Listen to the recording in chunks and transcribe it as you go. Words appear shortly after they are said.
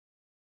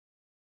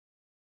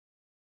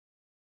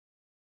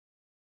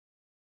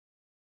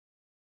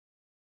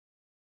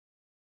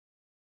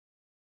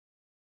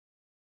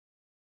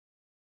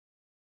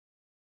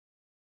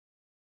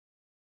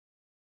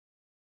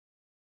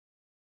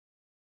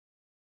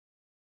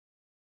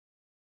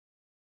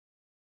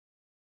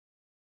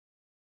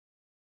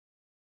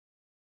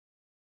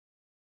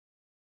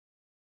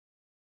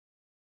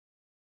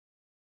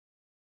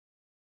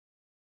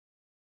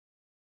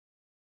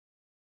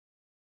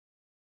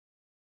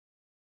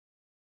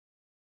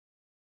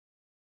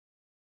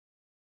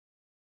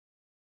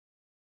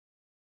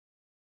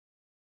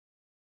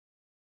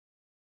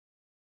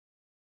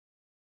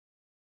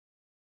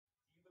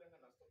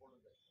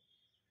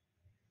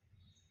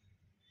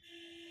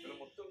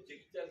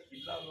జగిత్యాల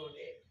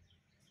జిల్లాలోనే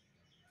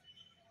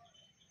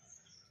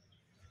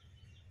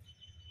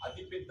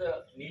అతిపెద్ద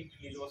నీటి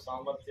నిల్వ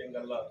సామర్థ్యం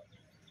గల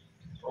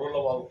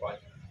రోళ్లవాగు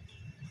ప్రాజెక్ట్.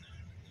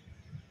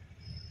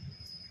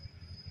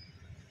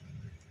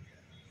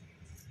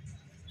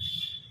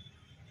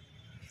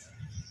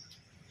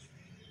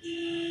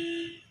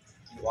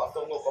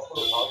 వాస్తవంగా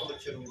ఒకప్పుడు ఆకుల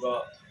చెరువుగా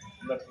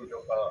ఉన్నటువంటి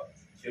ఒక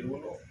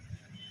చెరువును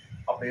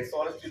అప్పుడు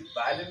ఎస్ఆర్ఎస్టీ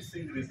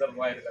బ్యాలెన్సింగ్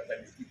రిజర్వాయర్గా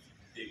దాన్ని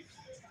తీర్చిదిద్దే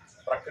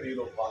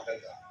ప్రక్రియలో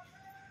భాగంగా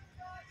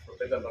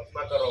పెద్ద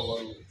రత్నాకరరావు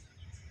గారు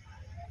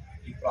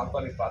ఈ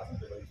ప్రాంతానికి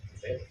ప్రాతినిధ్యం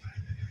వహిస్తుంటే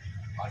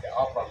అంటే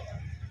ఆ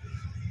ప్రాంతాన్ని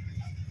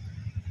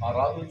ఆ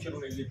రాజుల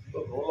చెరువును ఏదైతుందో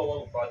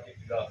రోళ్లవాగు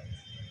ప్రాజెక్టుగా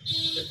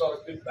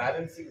ఎస్ఆర్ఎస్టీ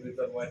బ్యాలెన్సింగ్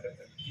రిజర్వాయర్గా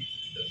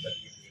తీర్చిదిద్దడం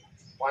జరిగింది.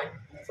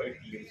 0.25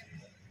 TMC.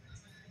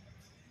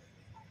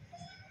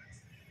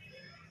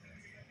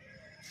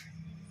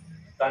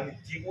 దాని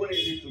దిగువన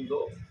ఏదైతుందో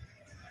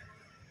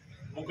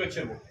బుగ్గ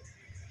చెరువు.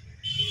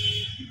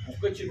 ఈ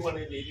బుగ్గ చెరువు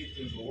అనేది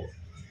ఏదైతుందో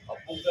ఆ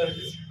బుగ్గ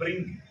అనేది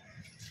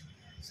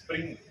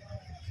స్ప్రింగ్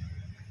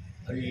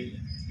అది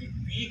ఈ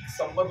పీక్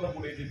సమ్మర్లో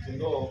కూడా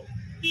ఏదైతుందో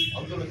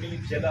అందులోకి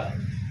జల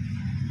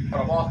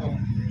ప్రవాహం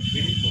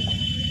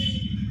వెళ్ళిపోతుంది.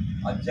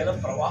 ఆ జల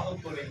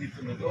ప్రవాహంతో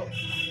ఏదైతున్నదో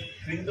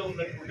క్రింద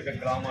ఉన్నటువంటి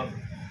గ్రామాలు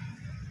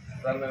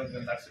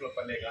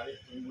నర్సులపల్లె కానీ,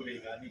 తుంగులే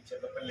కానీ,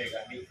 చెల్లపల్లె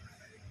కానీ,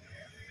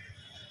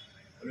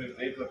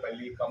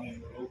 రేపులపల్లి,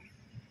 కమ్మూరు,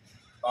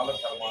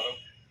 కాలధర్మారం,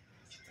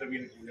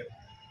 చిత్రవీణగూడెం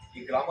ఈ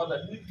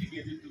గ్రామాలన్నింటికి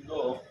ఏదైతుందో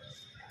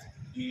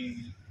ఈ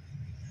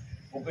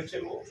బుగ్గ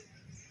చెరువు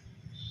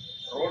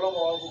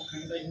రోళ్లవాగు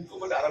క్రింద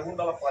ఇంకొకటి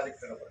అరగుండాల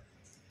ప్రాజెక్ట్ అనమాట.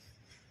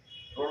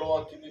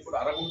 రోళ్లవాగు కింద కూడా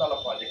అరగుండాల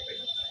ప్రాజెక్ట్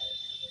అయింది.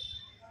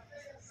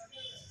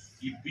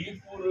 ఈ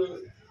Birpur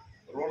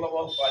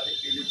Rollavagu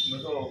project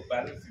ఏదైతున్నదో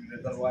balancing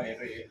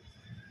reservoir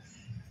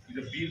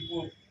ఇది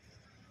బీర్పూర్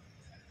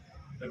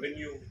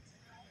రెవెన్యూ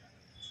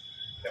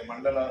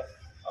మండల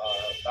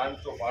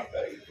దానితో పాటు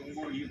ఈ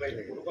తుంగూరు ఈ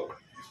వైపు కూడా ఒక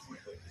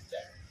డిస్ట్రిబ్యూట్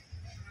పంపించారు.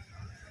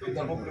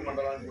 ధర్మపురి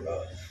మండలాన్ని కూడా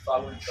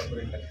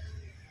సాగుతుంది.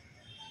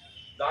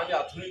 దాన్ని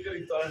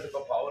ఆధునీకరించాలంటే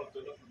ఒక భావనతో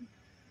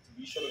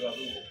ఈశ్వర్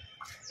గారు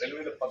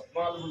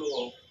 2014లో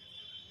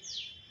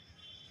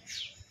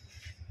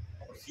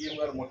సీఎం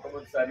గారు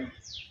మొట్టమొదటిసారి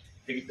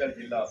జగిత్యాల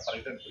జిల్లా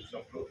పర్యటనకు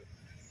వచ్చినప్పుడు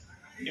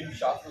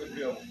శాస్త్రజ్ఞ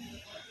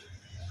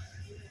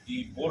ఈ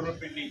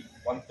బోర్లపల్లి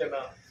వంతెన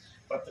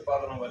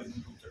ప్రతిపాదన వారి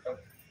ముందు ఉంచటం,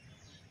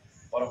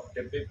 మరొక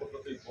 70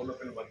 కోట్లతో ఈ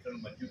బోర్లపల్లి వంతెన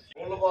మంజూరు.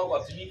 రోళ్లవాగు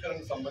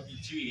ఆధునీకరణకు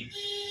సంబంధించి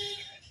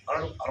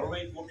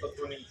 60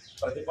 కోట్లతో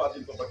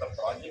ప్రతిపాదింపబడ్డ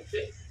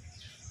ప్రాజెక్టే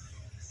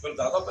మరి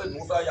దాదాపు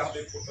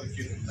 150 కోట్ల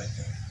చేరుతున్నాయి.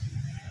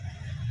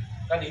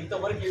 కానీ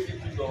ఇంతవరకు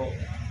ఏదైతుందో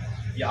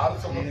ఈ 6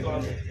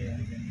 సంవత్సరాలు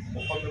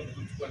ఒప్పందం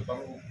చూసుకొని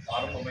పనులు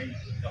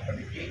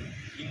ప్రారంభమైనప్పటికీ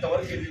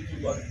ఇంతవరకు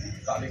ఏదైతుందో అది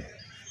పూర్తి కాలేదు.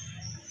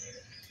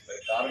 మరి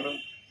కారణం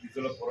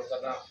నిధుల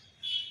కొరతన,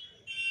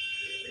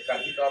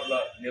 అధికారుల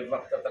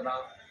నిర్లక్ష్యతన,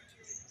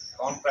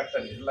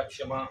 కాంట్రాక్టర్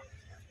నిర్లక్ష్యమా,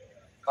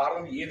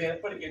 కారణం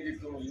ఏదైనప్పటికీ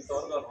ఏదైతుందో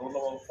ఇంతవరకు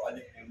రోళ్లవాగు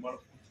ప్రాజెక్ట్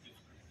నిర్మాణం పూర్తి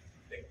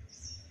చేసుకుంటే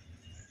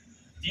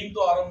దీంతో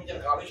ఆరంభించిన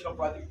కాళేశ్వరం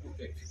ప్రాజెక్ట్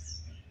పూర్తయింది.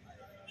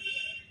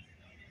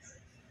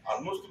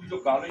 ఆల్మోస్ట్ ఇది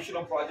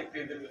కాళేశ్వరం ప్రాజెక్ట్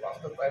ఏదైతే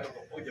రాష్ట్ర స్థాయిలో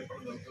గొప్పగా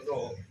చెప్పడం జరుగుతుందో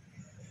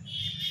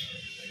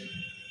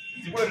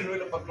ఇది కూడా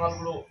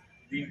 2014లో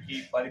దీనికి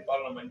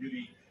పరిపాలన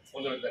మంజూరీ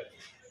పొందడం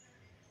జరిగింది.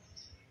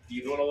 ఈ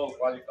రోళ్లవాగు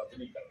ప్రాజెక్ట్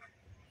ఆధునీకరణ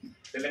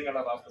తెలంగాణ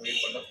రాష్ట్రం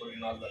ఏర్పడ్డ 9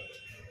 నెలల్లో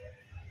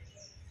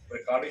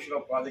మరి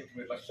కాళేశ్వరం ప్రాజెక్టు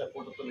మీరు 1,00,000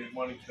 కోట్లతో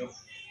నిర్మాణించడం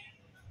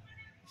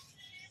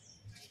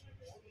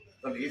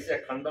అసలు ఏషియా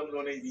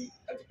ఖండంలోనే ఇది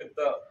అతిపెద్ద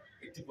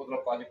ఎత్తిపోతుల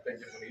ప్రాజెక్ట్ అని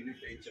చెప్పి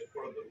ఏదైతే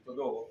చెప్పుకోవడం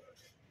జరుగుతుందో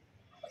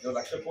అది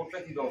 1,00,000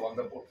 కోట్లకి ఇది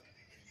 100 కోట్లు.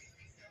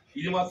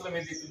 ఇది మాత్రం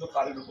ఏదైతుందో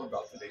కార్యరూపం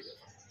దాల్చలేదు.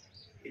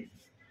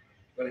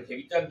 మరి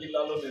జగిత్యాల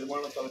జిల్లాలో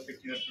నిర్మాణం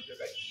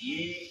తలపెట్టినట్టుగా ఏ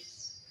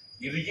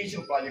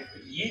ఇరిగేషన్ ప్రాజెక్టు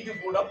ఏది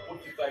కూడా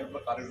పూర్తి స్థాయిలో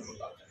కార్యరూపం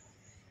దాల్చాలి.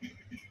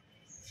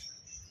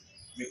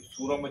 మీకు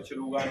సూరమ్మ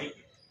చెరువు కానీ,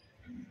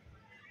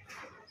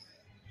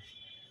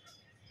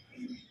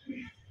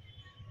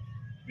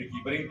 మీకు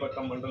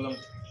ఇబ్రహీంపట్నం మండలం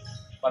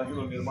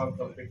పరిధిలో నిర్మాణం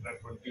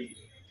తలపెట్టినటువంటి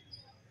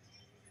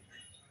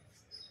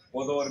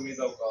గోదావరి మీద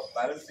ఒక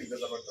బ్యాలెన్సింగ్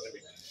రిజర్వాయర్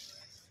తలపెట్టి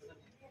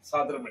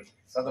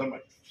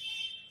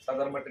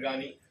సదర్మట్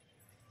కానీ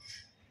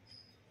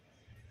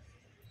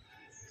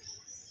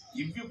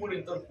ఇవి కూడా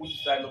ఇంత పూర్తి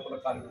స్థాయిలో కూడా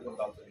కార్యక్రమం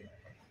దాల్చలేదు.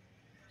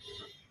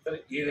 సరే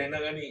ఏదైనా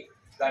కానీ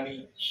దాని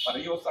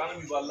పర్యవసానం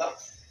ఇవల్ల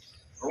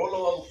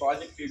రోళ్లవాగు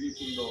ప్రాజెక్ట్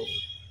ఏదైతుందో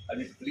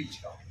అది బ్రీచ్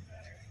కావాలి.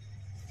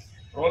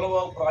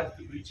 రోళ్లవాగు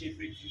ప్రాజెక్టు బ్రీచ్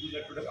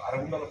అయిపోయినటువంటి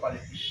అరగుండాల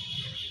ప్రాజెక్టు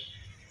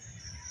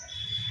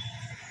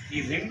ఈ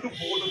 2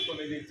 బోర్డులతో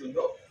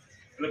ఏదైతుందో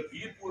ఇలా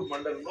బీర్పూర్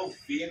మండలంలో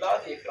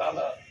వేలాది ఎకరాల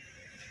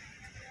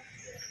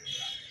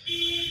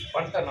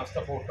పంట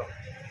నష్టపోవటం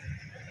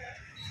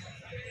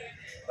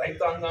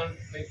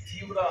రైతాంగాన్ని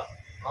తీవ్ర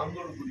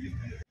ఆందోళన గురి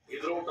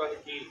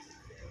ఎదురవటానికి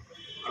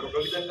అదొక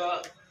విధంగా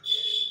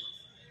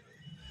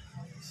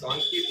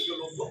సాంకేతిక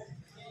లోపం,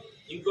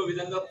 ఇంకో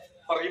విధంగా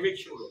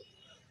పర్యవేక్షణలో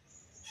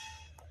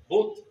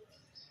బోత్.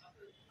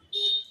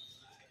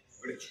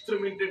 ఇక్కడ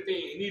చిత్రం ఏంటంటే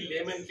any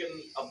lemon can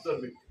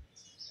observe it.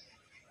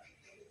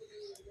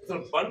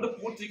 అసలు బండ్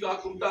పూర్తి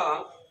కాకుండా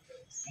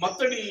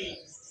మత్తడి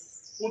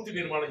పూర్తి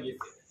నిర్మాణం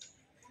చేశారు.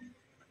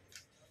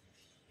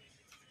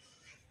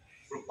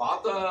 ఇప్పుడు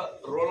పాత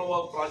రోలవా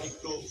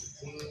ప్రాజెక్టు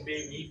ఉండే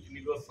నీటి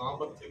నిల్వ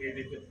సామర్థ్యం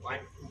ఏదైతే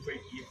 0.25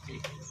 టీఎంసీ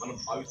మనం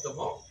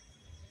భావిస్తామో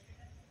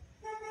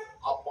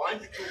ఆ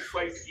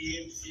 0.25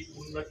 టీఎంసీ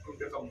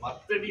ఉన్నటువంటి ఒక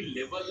మత్తడి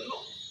లెవెల్లో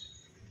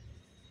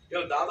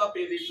ఇలా దాదాపు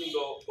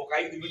ఏదైతుందో ఒక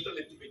 5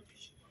 మీటర్లు ఎత్తు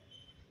పెంచేసి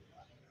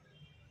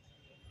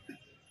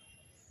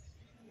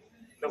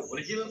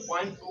ఒరిజినల్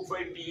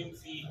 0.25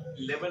 టీఎంసీ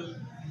లెవెల్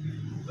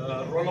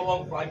రోలవా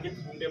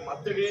ప్రాజెక్ట్ ఉండే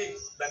మత్తడే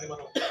దాన్ని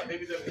మనం అదే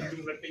విధంగా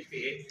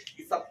ఉన్నట్టయితే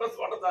ఈ సర్ప్లస్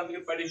వాటర్ దాని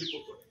దగ్గర పడి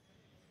వెళ్ళిపోతుంది.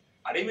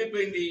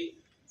 అదేమైపోయింది,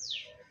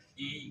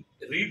 ఈ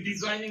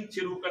రీడిజైనింగ్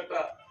చెరువు కట్ట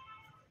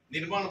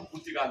నిర్మాణం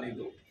పూర్తి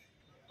కాలేదు,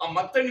 ఆ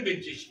మత్తడిని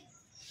పెంచేసి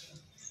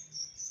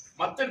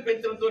మత్తడి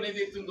పెంచడంతో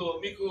ఏదైతుందో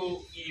మీకు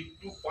ఈ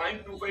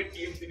 2.25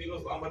 టీఎంసీ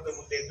నిల్వ సామర్థ్యం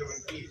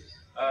ఉండేటువంటి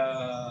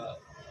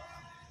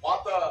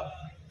పాత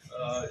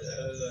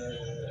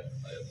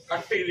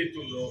కట్ట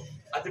ఏదైతుందో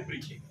అది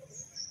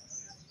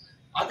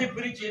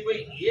బ్రిడ్జ్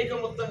అయిపోయి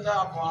ఏకమొత్తంగా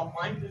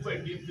 0.25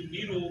 టీఎంసీ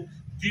నీరు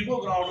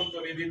దిగువకు రావడంతో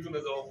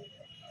ఏదైతున్నదో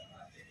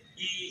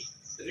ఈ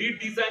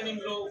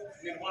రీడిజైనింగ్ లో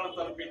నిర్మాణం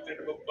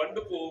తలపెట్టినట్టు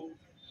బండుకు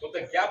కొంత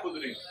గ్యాప్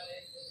వదిలింది.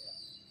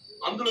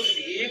 అందులో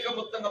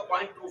ఏకమొత్తంగా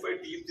 0.25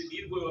 టీఎంసీ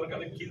నీరు పోయే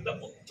వరకు కింద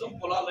మొత్తం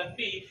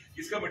పొలాలన్నీ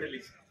ఇసుక మెటలు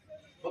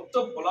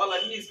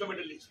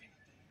ఇచ్చినాయి.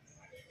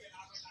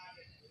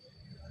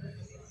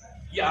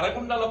 ఈ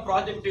అరగుండాల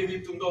ప్రాజెక్ట్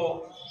ఏదైతుందో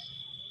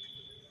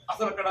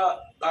అసలు అక్కడ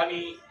దాని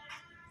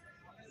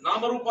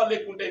నామరూపాలు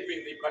లేకుండా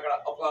అయిపోయింది. ఇప్పుడు అక్కడ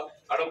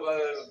ఒక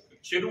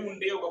చెరువు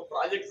ఉండే ఒక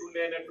ప్రాజెక్ట్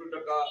ఉండే అనేటువంటి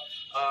ఒక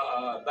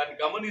దాన్ని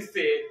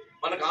గమనిస్తే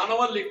మనకు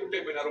ఆనవాళ్ళు లేకుండా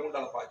అయిపోయింది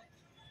అరగుండాల ప్రాజెక్ట్.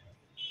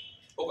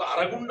 ఒక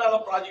అరగుండాల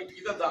ప్రాజెక్ట్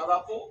కింద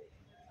దాదాపు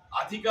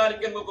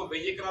అధికారికంగా ఒక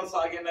 1000 ఎకరాలు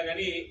సాగైనా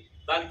కానీ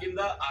దాని కింద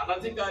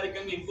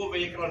అనధికారికంగా ఇంకో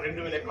 1000 ఎకరాలు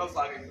 2000 ఎకరాలు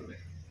సాగైతున్నాయి.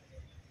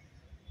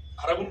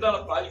 అరగుండాల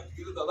ప్రాజెక్ట్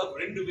కింద దాదాపు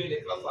 2000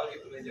 ఎకరాలు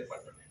సాగైతున్నాయని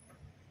చెప్పండి.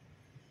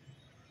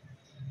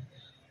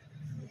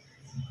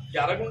 ఈ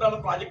అరగుండాల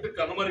ప్రాజెక్టు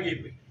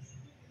కనుమరుగైపోయింది.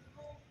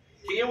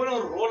 కేవలం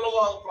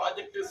రోలవా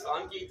ప్రాజెక్టు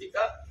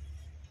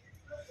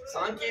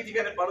సాంకేతిక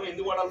అనే పదం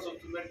ఎందుకు వాడాల్సి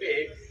వస్తుందంటే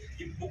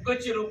ఈ బుగ్గ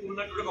చెరువుకు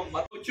ఉన్నటువంటి ఒక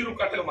మత్తు చెరువు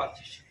కట్టగా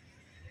మార్చేసి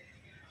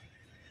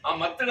ఆ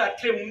మత్తడి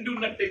అట్లే ఉండి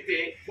ఉన్నట్టయితే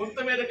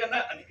కొంతమేర కన్నా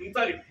అది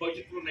ఉంచాలి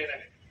భవిష్యత్తులో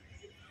ఉన్నాయని,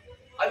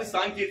 అది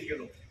సాంకేతిక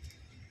లోపం.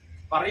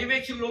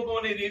 పర్యవేక్షణ లోపం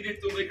అనేది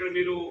ఏదైతుందో ఇక్కడ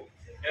మీరు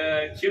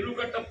చెరువు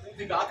కట్ట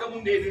పూర్తి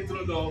కాకముందు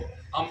ఏదైతున్నదో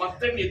ఆ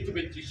మత్తడిని ఎత్తు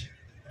పెంచేసి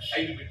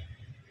 5 మీటర్లు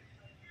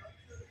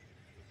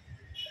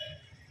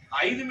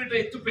 5 మీటర్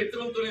ఎత్తు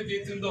పెంచడంతో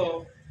ఏదైతుందో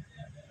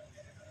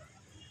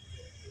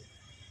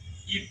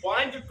ఈ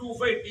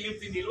 0.25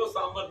 టీఎంసీ నిల్వ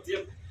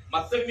సామర్థ్యం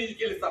మత్తడి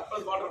మీదకి వెళ్ళి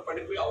సర్ప్లస్ వాటర్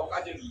పడిపోయే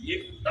అవకాశం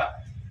లేకుండా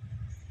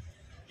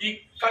ఈ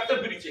కట్ట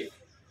బ్రిడ్జ్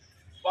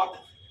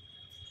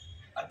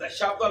ఆ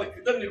దశాబ్దాల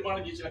క్రితం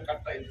నిర్మాణం చేసిన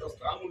కట్ట ఎంత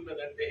స్ట్రాంగ్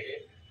ఉన్నదంటే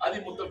అది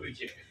మొత్తం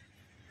బ్రిడ్జ్ అయిపోయింది.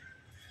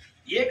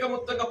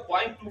 ఏకమొత్తంగా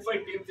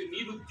 0.25 టీఎంసీ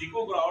నీరు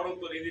దిగువకు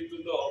రావడంతో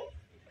ఏదైతుందో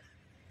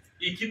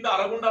ఈ కింద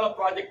అరగుండాల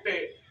ప్రాజెక్టే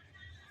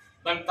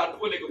దాన్ని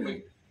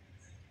తట్టుకోలేకపోయింది.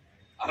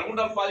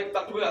 అరగుండాల ప్రాజెక్ట్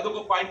తట్టుకోలేదు. అదొక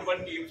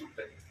 0.1 టీఎంసీ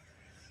ఉంటుంది,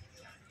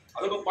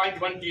 అదొక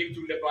 0.1 టీఎంసీ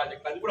ఉండే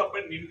ప్రాజెక్ట్, అది కూడా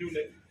అప్పుడే నిండి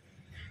ఉండేది.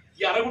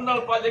 ఈ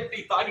అరగుండాల ప్రాజెక్ట్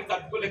ఈ తాగి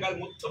తట్టుకోలేక అది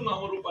మొత్తం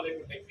నామరూపాలు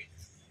లేకుండా అయిపోయింది.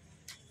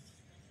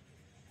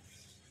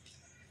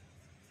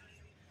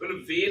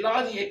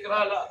 వేలాది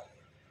ఎకరాల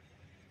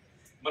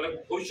మన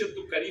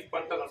భవిష్యత్తు ఖరీఫ్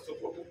పంట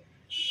నష్టపోవడం,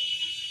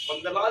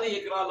 వందలాది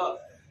ఎకరాల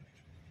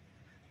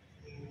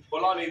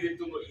పొలాలు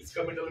ఏదైతుందో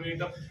ఇసుక మెటలు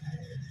వేయటం,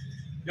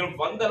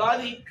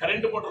 వందలాది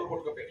కరెంటు మోటార్లు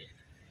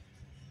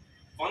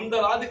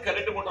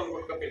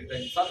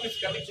కొట్టుకపోయింది, సర్వీస్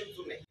కనెక్షన్స్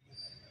ఉన్నాయి.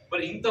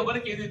 మరి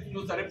ఇంతవరకు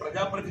ఏదైతుందో సరే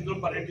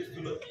ప్రజాప్రతినిధులు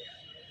పర్యటిస్తున్నారు,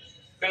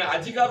 కానీ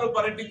అధికారులు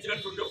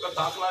పర్యటించినటువంటి ఒక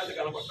దాఖలాలు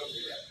కనపడటం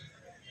లేదు.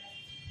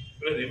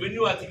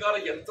 రెవెన్యూ అధికార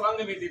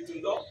యంత్రాంగం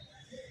ఏదైతుందో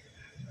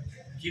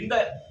కింద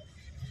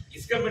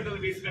ఇసుక మెటలు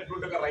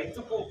వేసినటువంటి ఒక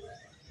రైతుకు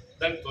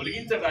దాన్ని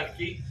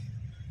తొలగించడానికి,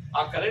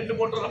 ఆ కరెంటు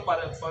మోటార్ల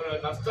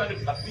నష్టాన్ని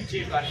భర్తీ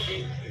చేయడానికి,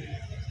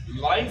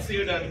 లైన్స్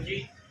వేయడానికి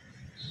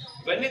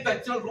ఇవన్నీ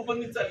తక్షణాలు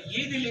రూపొందించాలి.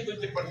 ఏది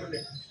లేదని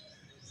చెప్పండి.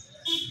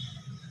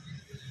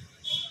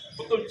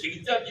 మొత్తం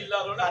జగిత్యాల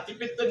జిల్లాలోనే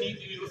అతిపెద్ద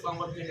నీటి నిల్వ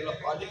సామర్థ్యం గల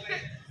ప్రాజెక్ట్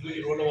ఈ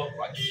రోలవా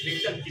ప్రాజెక్ట్.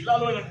 జగిత్యాల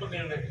జిల్లాలో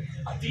అంటున్నాను,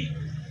 అతి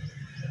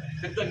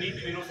పెద్ద నీటి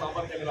నిల్వ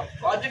సామర్థ్యం గల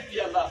ప్రాజెక్ట్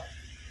ఇలా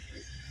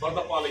వరద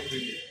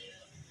పాలైపోయింది.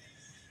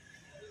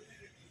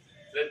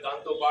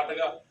 దాంతో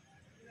పాటుగా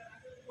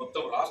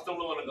మొత్తం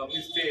రాష్ట్రంలో మనం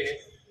గమనిస్తే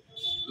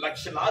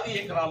లక్షలాది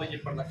ఎకరాలు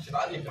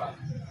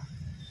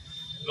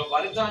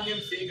వరి ధాన్యం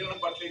సేకరణ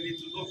పట్ల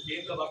ఏదైతుందో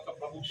కేంద్ర రాష్ట్ర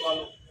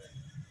ప్రభుత్వాలు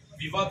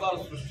వివాదాలు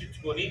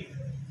సృష్టించుకొని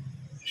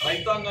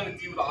రైతాంగాన్ని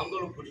తీవ్ర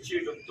ఆందోళన గురి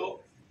చేయడంతో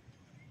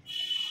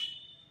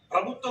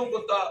ప్రభుత్వం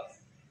కొంత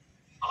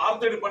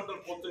ఆర్తడి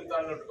పంటను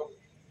ప్రోత్సహించాలనే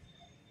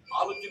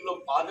ఆలోచనలో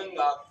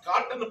భాగంగా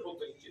కాటన్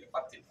ప్రోత్సహించింది.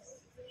 పత్తి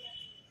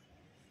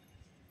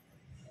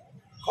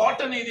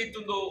కాటన్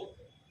ఏదైతుందో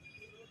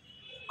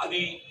అది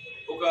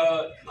ఒక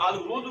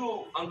 4 రోజులు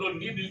అందులో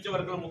నీరు నిలిచే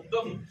వరకు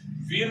మొత్తం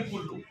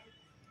వేరుకుళ్ళు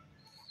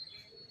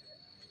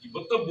ఈ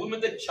మొత్తం భూమి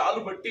మీద చాలు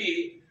బట్టి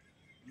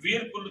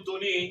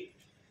వీర్పులతోని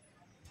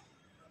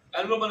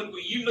అందులో మనకు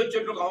ఈల్డ్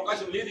వచ్చేటువంటి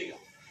అవకాశం లేదు. ఇక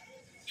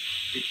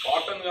ఈ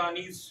కాటన్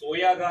కానీ,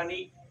 సోయా కానీ,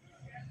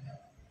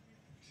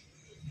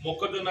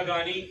 మొక్కజొన్న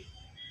కానీ,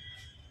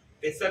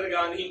 పెసరు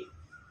కానీ,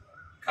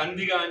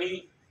 కంది కానీ,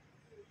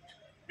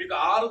 మీకు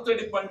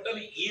ఆరుతడి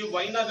పంటలు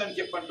ఏవైనా కానీ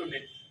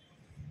చెప్పంటున్నాయి.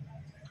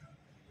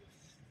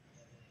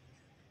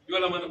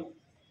 ఇవాళ మనం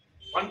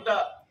పంట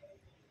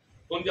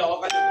పొందే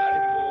అవకాశం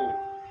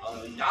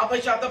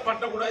 50%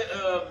 పంట కూడా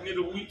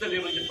మీరు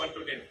ఊహించలేమని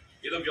చెప్పంటున్నాను.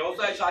 ఏదో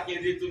వ్యవసాయ శాఖ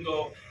ఏదైతుందో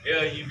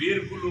ఈ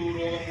వేరుపులు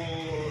రోగము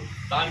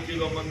దానికి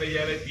ఏదో మంది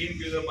వేయాలి,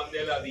 దీనికి ఏదో మంది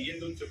వేయాలి, అది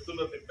ఏందో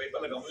చెప్తున్నారు. నేను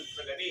పైపల్లా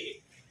గమనిస్తున్నా. కానీ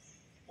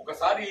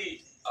ఒకసారి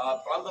ఆ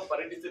ప్రాంతం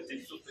పర్యటిస్తే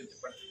తెలుస్తుంది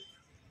చెప్పండి.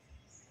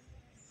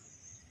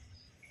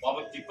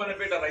 బాబా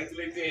తిప్పనపేట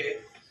రైతులైతే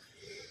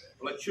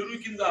వాళ్ళ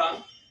చెరువు కింద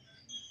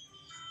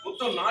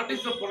మొత్తం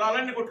నాటేసిన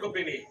పొలాలన్నీ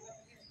కొట్టుకుపోయినాయి.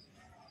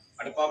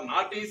 అంటే పాపం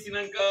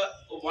నాటేసినాక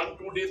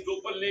 1-2 days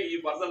లోపలనే ఈ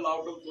వరదలు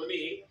రావడంతో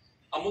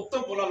ఆ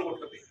మొత్తం పొలాలు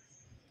కొట్టుకుపోయి,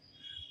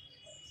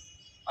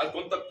 అది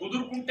కొంత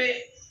కుదురుకుంటే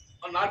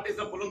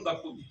నాటేసిన పొలం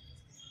దక్కుతుంది.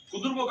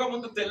 కుదురుకోక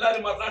ముందు తెల్లారి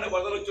మర్నాడు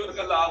వరదలు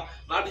వచ్చేవరకల్లా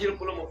నాటేసిన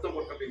పొలం మొత్తం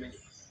కొట్టుకుపోయినాయి.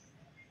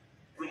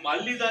 ఇప్పుడు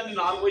మళ్ళీ దాన్ని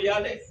నారు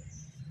పోయాలి,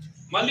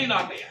 మళ్ళీ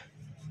నాటేయాలి.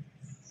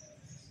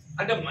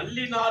 అంటే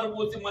మళ్ళీ నారు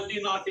పోసి మళ్ళీ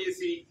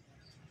నాటేసి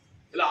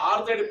ఇలా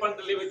ఆరుతడి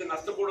పంటలు ఏవైతే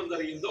నష్టపోవడం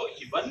జరిగిందో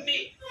ఇవన్నీ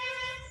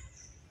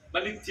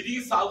మళ్ళీ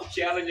తిరిగి సాగు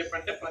చేయాలని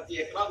చెప్పంటే ప్రతి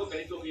ఎకరాకు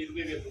కనీసం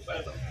 20,000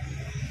 రూపాయలు.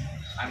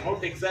 I'm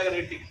not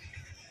exaggerating.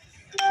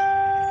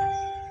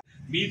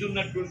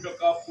 మీదున్నటువంటి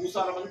ఒక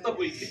భూసారం అంతా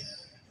పోయింది,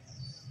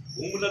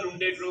 భూములలో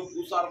ఉండేటువంటి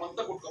భూసారం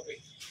అంతా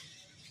కొట్టుకుపోయింది.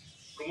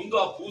 ఇప్పుడు ముందు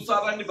ఆ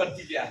భూసారాన్ని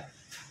భర్తీ చేయాలి.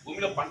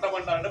 భూమిలో పంట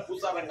పండాలంటే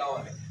భూసారం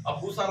కావాలి. ఆ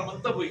భూసారం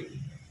అంతా పోయింది.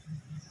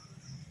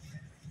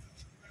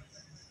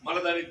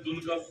 మళ్ళీ దానికి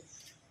దున్నుకం,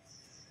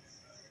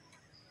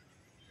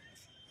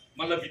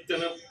 మళ్ళీ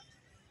విత్తనం.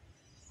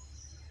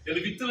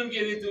 విత్తనంకి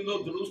ఏదైతే ఉందో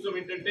దురదృష్టం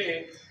ఏంటంటే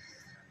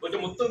కొంచెం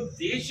మొత్తం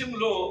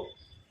దేశంలో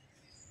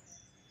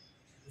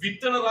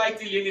విత్తన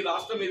రాయితీ లేని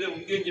రాష్ట్రం ఏదైనా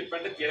ఉంది అని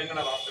చెప్పంటే తెలంగాణ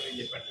రాష్ట్రం ఏం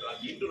చెప్పంటారు.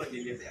 అది ఏంటో నాకు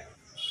తెలియదు.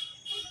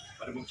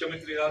 మరి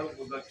ముఖ్యమంత్రి గారు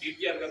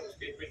కేటీఆర్ గారు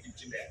స్టేట్మెంట్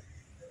ఇచ్చిందే,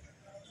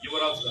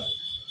 యువరాజు గారు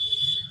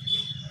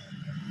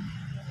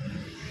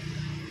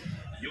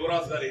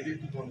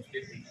ఏదైతే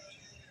స్టేట్మెంట్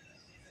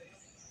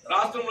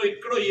రాష్ట్రంలో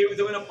ఎక్కడో ఏ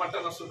విధమైన పంట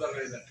నష్టం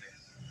జరగలేదంటే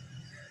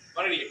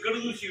మరి ఎక్కడ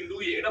చూసిండు,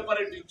 ఏడ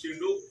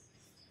పర్యటించిండు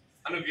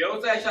అని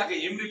వ్యవసాయ శాఖ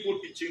ఏం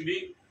రిపోర్ట్ ఇచ్చింది,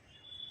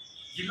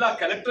 జిల్లా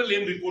కలెక్టర్లు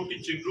ఏం రిపోర్ట్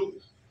ఇచ్చిండ్రు,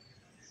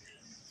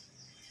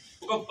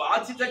 ఒక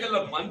బాధ్యత గల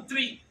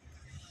మంత్రి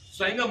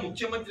స్వయంగా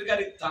ముఖ్యమంత్రి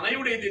గారి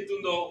తనయుడు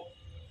ఏదైతుందో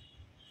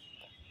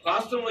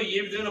రాష్ట్రంలో ఏ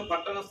విధమైన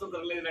పంట నష్టం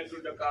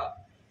జరగలేనటువంటి ఒక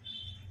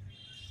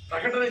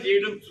ప్రకటన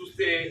చేయడం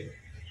చూస్తే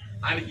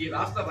ఆయనకి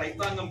రాష్ట్ర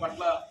రైతాంగం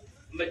పట్ల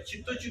ఉన్న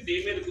చిత్తశుద్ధి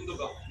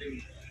ఏమేరుకుందో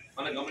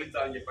మనం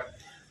గమనించాలని చెప్పండి.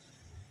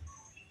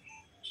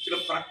 ఇలా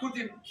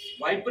ప్రకృతి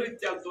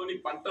వైపరీత్యాలతో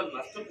పంటలు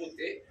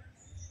నష్టపోతే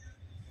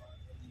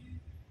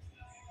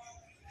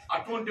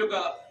అటువంటి ఒక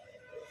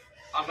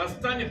ఆ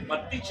నష్టాన్ని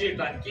భర్తీ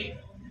చేయడానికి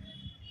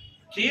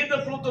కేంద్ర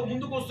ప్రభుత్వం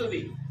ముందుకు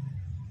వస్తుంది.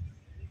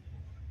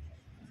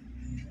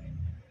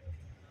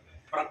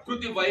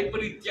 ప్రకృతి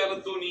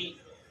వైపరీత్యాలతోని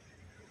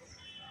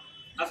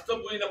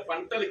నష్టపోయిన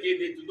పంటలకు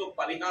ఏదైతుందో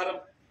పరిహారం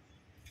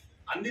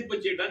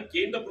అందింపచేయడానికి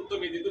కేంద్ర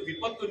ప్రభుత్వం ఏదైతే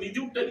విపత్తు నిధి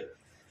ఉంటుంది,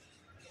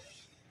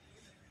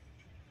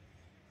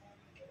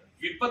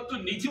 విపత్తు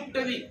నిధి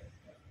ఉంటుంది.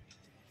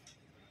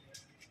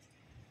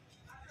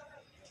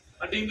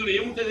 అంటే ఇందులో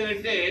ఏముంటది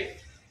అంటే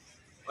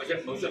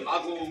బహుశా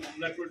నాకు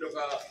ఉన్నటువంటి ఒక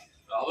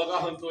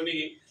అవగాహనతో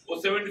ఓ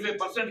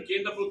 75%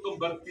 కేంద్ర ప్రభుత్వం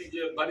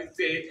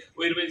భరిస్తే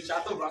ఓ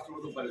 25% రాష్ట్ర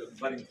ప్రభుత్వం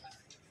భరించాలి.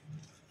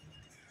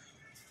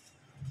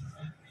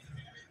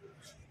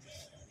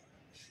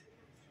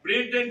 ఇప్పుడు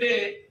ఏంటంటే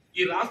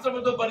ఈ రాష్ట్ర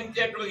ప్రభుత్వం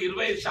భరించేటువంటి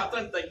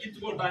 25%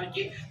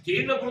 తగ్గించుకోవడానికి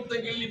కేంద్ర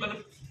ప్రభుత్వం వెళ్ళి మనం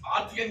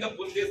ఆర్థికంగా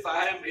పొందే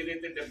సహాయం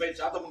ఏదైతే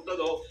 70%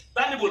 ఉంటుందో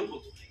దాన్ని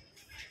కోల్పోతుంది.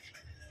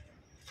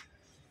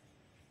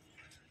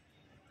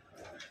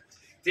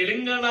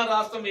 తెలంగాణ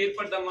రాష్ట్రం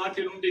ఏర్పడ్డ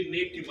నాటి నుండి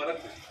నేటి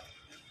వరకు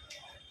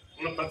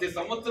మనం ప్రతి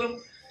సంవత్సరం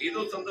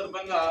ఏదో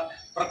సందర్భంగా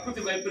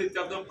ప్రకృతి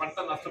వైపరీత్యాలతో పంట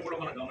నష్టపోవడం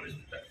మనం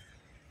గమనిస్తుంటాం.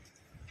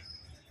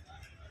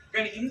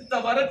 కానీ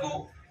ఇంతవరకు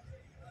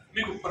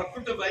మీకు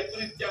ప్రకృతి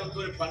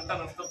వైపరీత్యాలతో పంట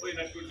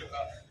నష్టపోయినటువంటి ఒక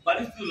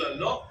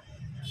పరిస్థితులలో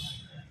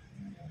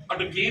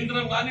అటు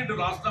కేంద్రం కానీ ఇటు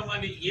రాష్ట్రం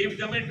కానీ ఏ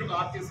విధమైన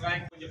ఆర్థిక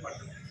సహాయం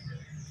చెప్పండి.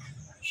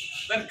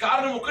 దానికి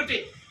కారణం ఒకటే,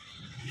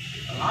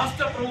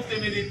 రాష్ట్ర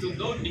ప్రభుత్వం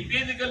ఏదైతుందో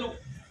నివేదికలు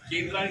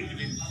కేంద్రానికి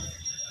నివేదిస్తుంది.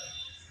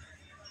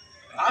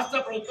 రాష్ట్ర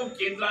ప్రభుత్వం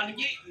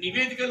కేంద్రానికి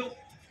నివేదికలు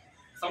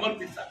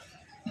సమర్పిస్తారు.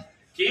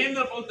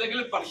 కేంద్ర ప్రభుత్వం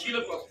దగ్గర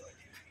పరిశీలకులు వస్తారు.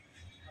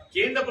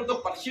 కేంద్ర ప్రభుత్వ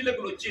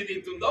పరిశీలకులు వచ్చేది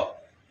ఏదైతుందో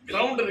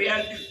గ్రౌండ్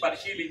రియాలిటీస్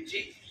పరిశీలించి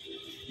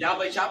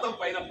 50%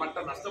 పైన పంట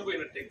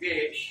నష్టపోయినట్టయితే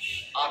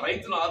ఆ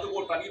రైతును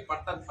ఆదుకోవటానికి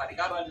పంట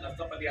పరిహారాన్ని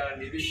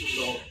నష్టపరిహారాన్ని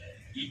ఏదైతుందో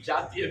ఈ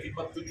జాతీయ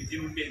విపత్తు నిధి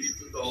నుండి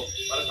ఏదైతుందో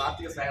వాళ్ళకి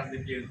ఆర్థిక సహాయం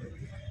అందించేది.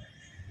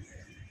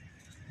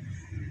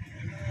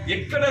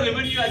 ఎక్కడ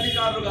రెవెన్యూ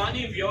అధికారులు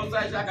కానీ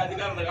వ్యవసాయ శాఖ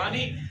అధికారులు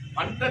కానీ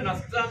పంట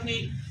నష్టాన్ని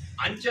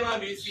అంచనా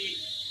వేసి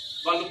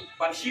వాళ్ళు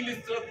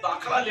పరిశీలిస్తున్న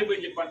దాఖలాలు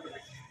లేవని చెప్పి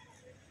అంటున్నాయి.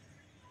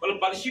 వాళ్ళు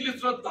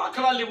పరిశీలిస్తున్న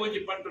దాఖలాలు లేవని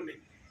చెప్పి అంటున్నాయి.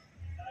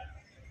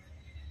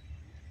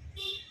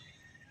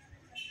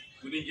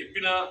 నేను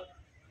చెప్పిన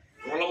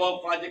రోలవాగు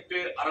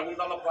ప్రాజెక్టే,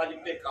 అరగుండాల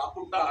ప్రాజెక్టే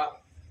కాకుండా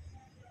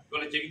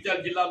ఇవాళ జగిత్యాల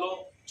జిల్లాలో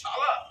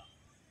చాలా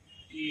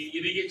ఈ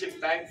ఇరిగేషన్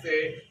ట్యాంక్స్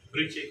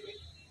బ్రీచ్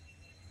అయిపోయింది.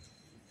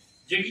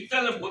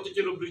 జగిత్యాల బొత్త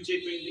చెరువు బ్రీచ్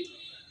అయిపోయింది.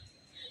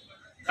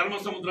 ధర్మ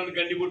సముద్రాన్ని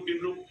గండి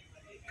కొట్టిండ్రు,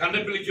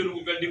 కండపల్లి చెరువు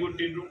గండి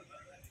కొట్టిండ్రు,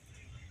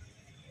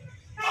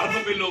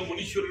 అరపపల్లిలో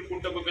మునీశ్వరుని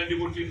కుంటకు గండి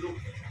కొట్టిండ్రు,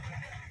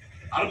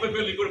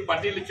 అరపపల్లి కూడా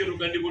పటేళ్ళ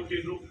చెరువు గండి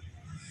కొట్టిండ్రు.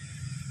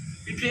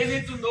 ఇట్లా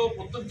ఏదైతుందో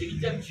మొత్తం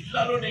జగిత్యాల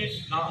జిల్లాలోనే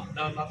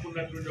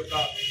నాకున్నటువంటి ఒక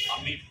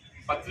మీ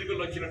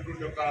పత్రికల్లో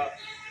వచ్చినటువంటి ఒక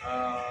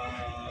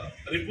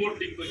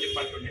రిపోర్టింగ్తో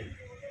చెప్పండి.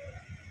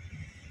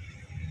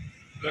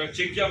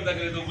 చెక్ డ్యామ్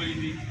దగ్గర ఏదో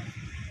పోయింది,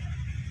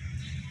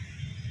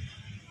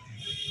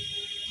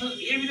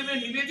 ఏ విధమైన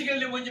నివేదికలు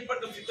లేవని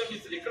చెప్పంటాం సిద్ధం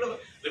చేస్తారు. ఎక్కడ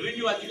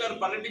రెవెన్యూ అధికారులు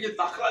పర్యటించే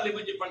దాఖలాలు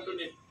లేవని చెప్పంటూ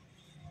నేను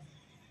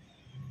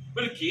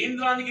మరి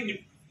కేంద్రానికి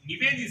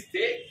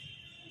నివేదిస్తే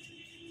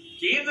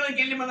కేంద్రానికి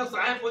వెళ్ళి మనం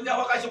సహాయం పొందే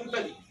అవకాశం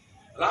ఉంటుంది.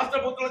 రాష్ట్ర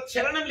ప్రభుత్వంలో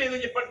చలనం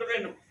లేదని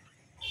చెప్పంటున్నాను.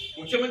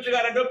 ముఖ్యమంత్రి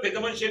గారు అంటే పెద్ద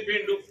మనిషి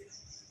చెప్పిండు,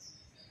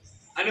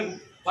 ఆయన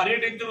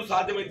పర్యటించడం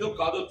సాధ్యమైందో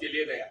కాదో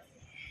తెలియదయా.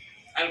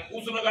 ఆయన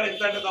కూర్చున్నగాడు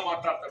ఎంత అంటదా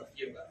మాట్లాడతాడు,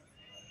 సీఎంగా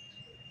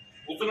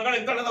కూర్చున్నగాడు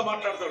ఎంత అంటదా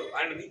మాట్లాడతాడు.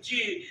 ఆయన నుంచి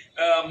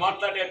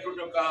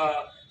మాట్లాడేటువంటి ఒక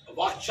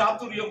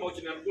వాక్చాతుర్యం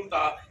వచ్చింది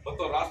అనుకుంటా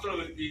మొత్తం రాష్ట్రంలో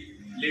వ్యక్తి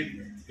లేదు.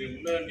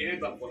 నేనే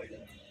తప్పలేదు,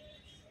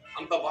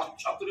 అంత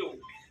వాక్చాతుర్యం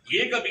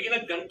ఏక మిగిలిన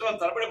గంటల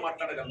తరబడి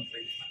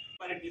మాట్లాడగలుగుతాయి.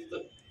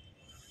 పర్యటిస్తారు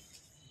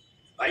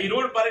బై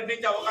రోడ్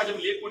పర్యటించే అవకాశం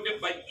లేకుంటే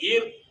బై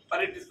ఎయిర్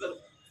పర్యటిస్తారు.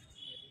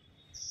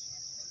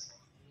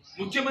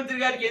 ముఖ్యమంత్రి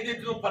గారికి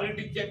ఏదైతే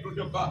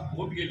పర్యటించేటువంటి ఒక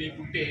ఓపిక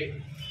లేకుంటే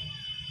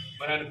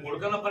మరి ఆయన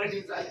కొడుకన్నా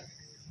పర్యటించాలి.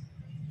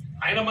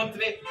 ఆయన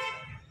మంత్రే,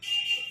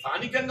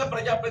 స్థానికంగా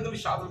ప్రజాప్రతినిధులు,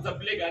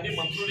 శాసనసభ్యులే కానీ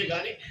మంత్రులే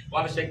కానీ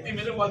వాళ్ళ శక్తి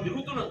మీద వాళ్ళు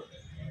తిరుగుతున్నారు.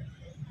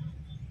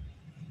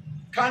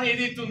 కానీ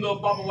ఏదైతుందో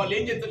పాపం వాళ్ళు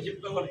ఏం చేస్తారు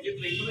చెప్తారు, వాళ్ళ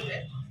చేతులు ఎందుకంటే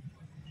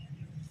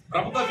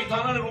ప్రభుత్వ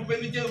విధానాన్ని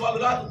రూపొందించేది వాళ్ళు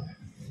కాదు.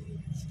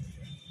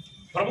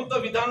 ప్రభుత్వ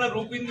విధానాన్ని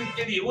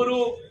రూపొందించేది ఎవరు?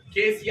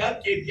 కేసీఆర్,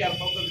 కేటీఆర్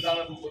ప్రభుత్వ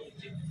విధానాన్ని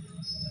రూపొందించేది.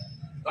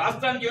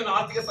 రాష్ట్రానికి ఏమైనా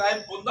ఆర్థిక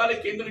సహాయం పొందాలి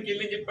కేంద్రానికి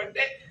వెళ్ళి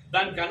చెప్పంటే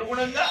దానికి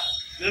అనుగుణంగా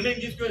నిర్ణయం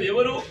తీసుకునేది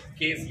ఎవరు?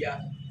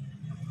 కేసీఆర్.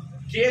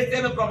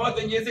 కేసీఆర్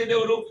ప్రభావితం చేసేది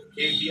ఎవరు?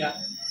 కేటీఆర్.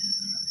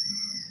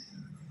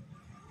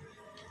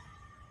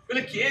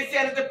 వీళ్ళు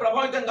కేసీఆర్ అయితే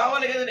ప్రభావితం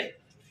కావాలి కదనే.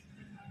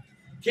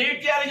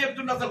 కేటీఆర్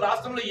చెప్తుంటే అసలు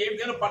రాష్ట్రంలో ఏ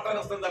విధమైన పంట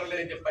నష్టం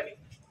జరగలేదని చెప్పని,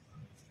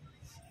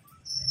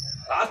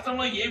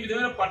 రాష్ట్రంలో ఏ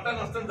విధమైన పంట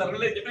నష్టం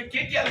జరగలేదు చెప్పి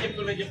కేటీఆర్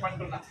చెప్తున్నా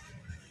చెప్పంటున్నా.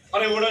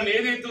 మరి కూడా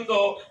ఏదైతుందో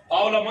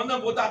పావుల మందం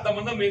పోతే అర్ధ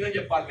మందం మీదని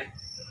చెప్పాలి.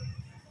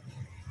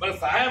 మరి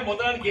సహాయం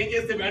పొందడానికి ఏం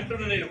చేస్తే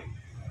అంటున్నా నేను,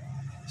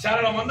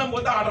 చారణ మందం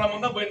పోతే 6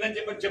 మందం పోయిందని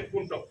చెప్పని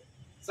చెప్పుకుంటాం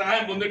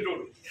సహాయం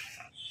పొందేటోడు.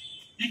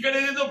 ఇక్కడ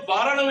ఏదైతే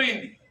బారణ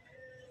పోయింది,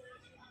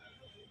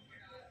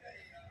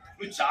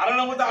 నువ్వు చారణ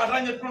పోతే 6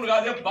 అని చెప్పుకుంటు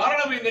కాదే,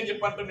 బారణ పోయిందని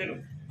చెప్పంటాను నేను.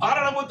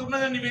 బారణ పోతే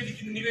ఉన్నదని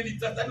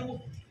నివేదించా నువ్వు.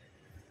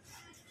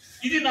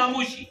 ఇది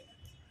నామోషి,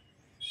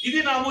 ఇది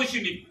నామోషి.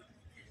 నీకు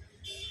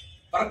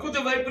ప్రకృతి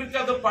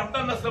వైపరీత్యాలతో పంట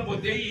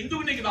నష్టపోతే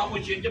ఎందుకు నీకు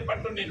నామోషి అని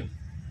చెప్పంటాను నేను.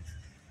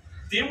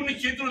 దేవుని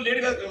చేతులు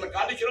లేడు కదా.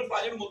 కాళేశ్వరం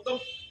ప్రాజెక్టు మొత్తం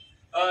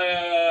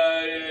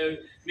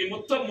నీ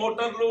మొత్తం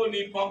మోటార్లు,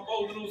 నీ పంప్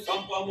హౌజులు,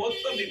 సంప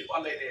మొత్తం నీటి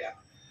పాలైనయా.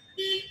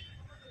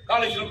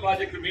 కాళేశ్వరం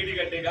ప్రాజెక్టు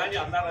మేడిగడ్డే కానీ,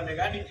 అన్నారనే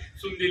కానీ,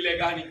 సుందిల్లే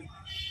కానీ,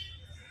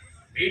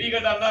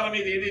 మేడిగడ్డ అన్నారం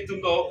మీద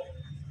ఏదైతుందో,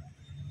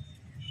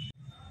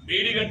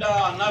 మేడిగడ్డ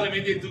అన్నారం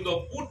ఏదైతుందో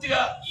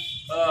పూర్తిగా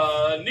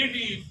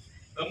నీటి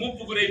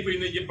ముప్పు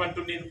గురైపోయిందని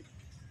చెప్పంటూ నేను.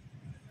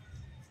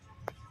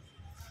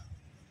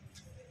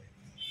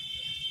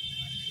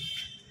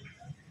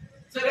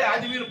 సరే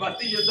అది మీరు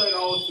భర్తీ చేస్తారు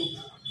కావచ్చు,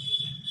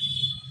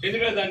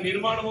 ఎందుకంటే దాని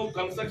నిర్మాణము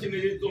కన్స్ట్రక్షన్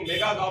ఏదైతుందో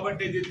మెగా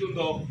కాబట్టి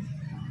ఏదైతుందో,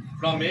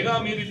 ఇప్పుడు ఆ మెగా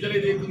మీరు ఇద్దరు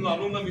ఏదైతుందో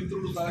అనున్న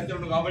మిత్రులు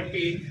సహచరుడు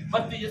కాబట్టి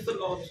భర్తీ చేస్తారు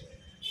కావచ్చు.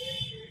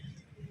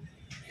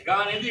 మెగా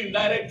అనేది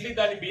ఇండైరెక్ట్లీ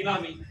దాని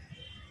బీనామీ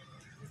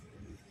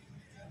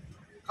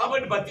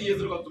కాబట్టి భర్తీ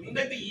చేస్తారు కావచ్చు.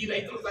 ముందైతే ఈ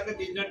రైతుల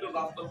సంగతి ఏంటంటే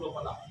రాష్ట్రం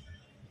లోపల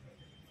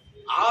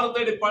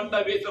ఆరుతడి పంట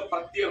వేసిన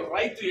ప్రతి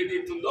రైతు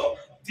ఏదైతుందో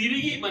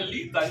తిరిగి మళ్ళీ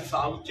దాన్ని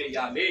సాగు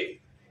చేయాలి.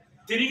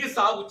 తిరిగి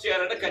సాగు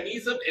చేయాలంటే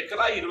కనీసం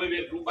ఎకరా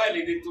 20,000 రూపాయలు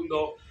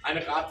ఏదైతుందో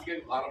ఆయనకు ఆర్థిక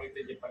భారం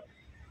అయితే చెప్పండి.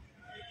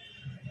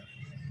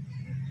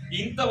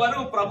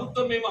 ఇంతవరకు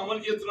ప్రభుత్వం మేము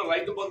అమలు చేస్తున్న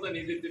రైతు బంధు అని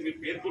ఏదైతే మీరు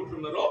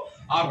పేర్కొంటున్నారో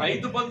ఆ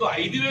రైతు బంధు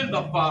 5,000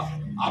 తప్ప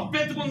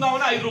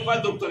అప్పెత్తుకుందామని 5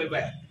 రూపాయలు దొరుకుతుంది.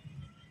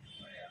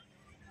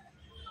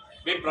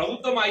 మేము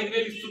ప్రభుత్వం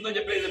 5,000 ఇస్తుందని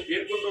చెప్పి ఏదైతే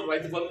పేర్కొంటున్నారు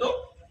రైతు బంధు,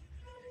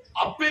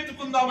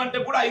 అప్పెత్తుకుందామంటే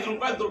కూడా 5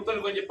 రూపాయలు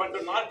దొరుకుతుంది అని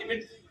చెప్పంటారు. Not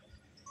even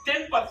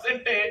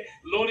 10%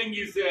 loaning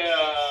is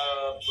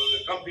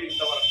complete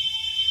ఇంతవరకు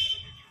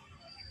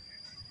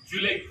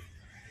జూలై.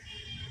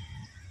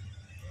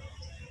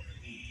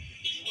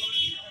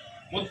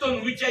 మొత్తం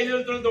నువ్వు ఇచ్చే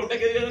 5,000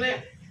 తోటకేది కదనే.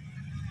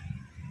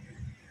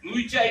 నువ్వు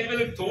ఇచ్చే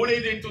 5,000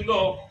 తోడేదైతుందో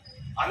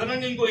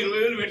అదనంగా ఇంకో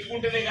 20,000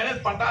 పెట్టుకుంటేనే కానీ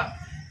అది పంట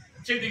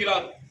చేతికి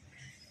రాదు.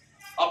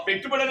 ఆ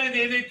పెట్టుబడి అనేది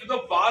ఏదైతుందో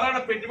బారాన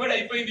పెట్టుబడి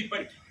అయిపోయింది.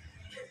 ఇప్పటికి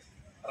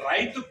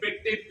రైతు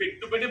పెట్టే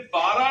పెట్టుబడి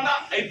బారాన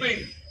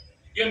అయిపోయింది.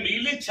 ఇక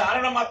మిగిలిన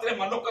చారణ మాత్రమే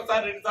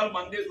మళ్ళొక్కసారి 2 సార్లు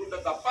మంది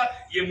వేసుకుంటారు తప్ప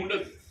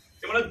ఏముండదు.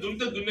 ఏమన్నా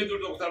దున్నే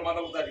ఒకసారి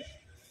మళ్ళొకసారి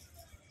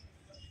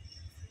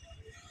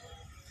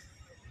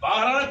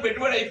బారాన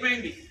పెట్టుబడి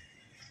అయిపోయింది.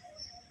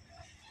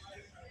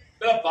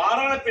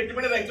 బారాన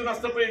పెట్టుబడి రైతు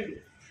నష్టపోయింది.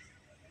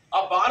 ఆ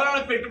బారాన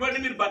పెట్టుబడిని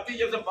మీరు భర్తీ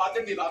చేసే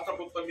బాధ్యత ఈ రాష్ట్ర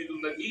ప్రభుత్వం మీద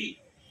ఉన్నది.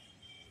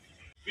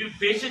 మీరు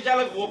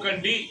భేషజాలకు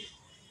పోకండి.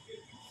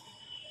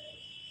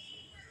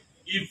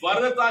 ఈ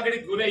వరద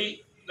తాకిడికి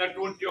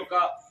గురైనటువంటి ఒక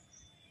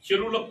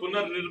చెరువుల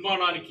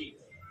పునర్నిర్మాణానికి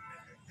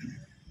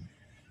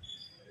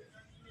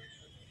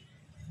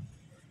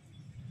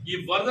ఈ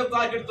వరద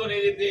తాకిడితో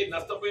ఏదైతే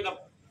నష్టపోయిన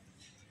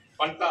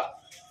పంట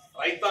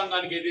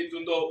రైతాంగానికి ఏదైతే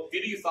ఉందో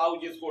తిరిగి సాగు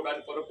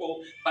చేసుకోవడానికి కొరకు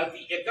ప్రతి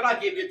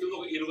ఎకరాకి ఏదైతే ఉందో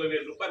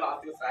 20,000 రూపాయలు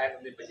ఆర్థిక సహాయం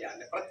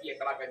అందింపజేయాలి. ప్రతి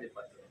ఎకరాకి అని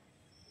చెప్పారు.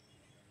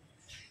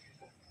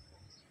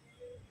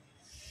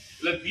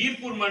 ఇలా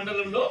బీర్పూర్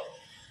మండలంలో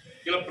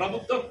ఇలా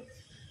ప్రభుత్వం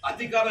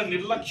అధికార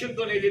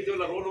నిర్లక్ష్యంతో ఏదైతే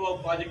రోడ్డు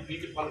ప్రాజెక్ట్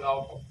నీటి పాలు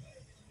కావటం.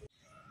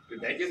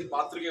 దయచేసి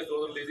పాత్రికేయ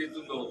సోదరులు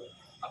ఏదైతుందో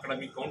అక్కడ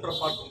మీ కౌంటర్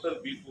పార్ట్ ఉంటుంది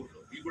బీర్పూర్లో,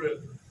 మీకు కూడా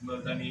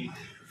దాని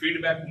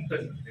ఫీడ్బ్యాక్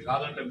ఉంటుంది,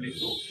 కాదంటే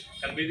లేదు.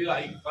 కానీ మీరు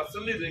I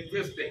personally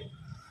request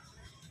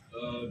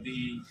the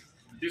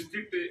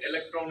district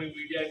electronic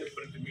media and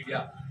print media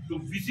to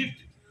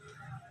visit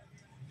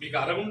మీకు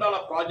అరగుండాల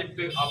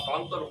ప్రాజెక్ట్ ఆ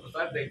ప్రాంతాలు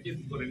ఒకసారి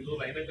దయచేసి 2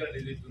 రోజులు అయినాక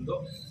ఏదైతుందో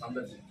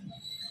సందర్శించండి.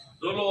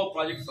 రోలో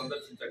ప్రాజెక్ట్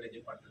సందర్శించండి అని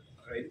చెప్పండి.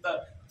 అక్కడ ఎంత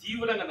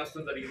తీవ్రంగా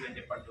నష్టం జరిగిందని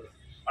చెప్పండి.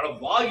 అక్కడ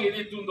వాగు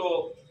ఏదైతుందో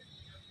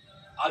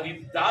అది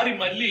దారి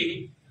మళ్ళీ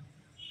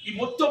ఈ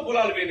మొత్తం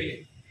పొలాలు వేరే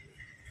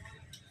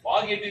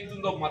వాగు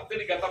ఏదైతుందో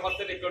మత్తడి గత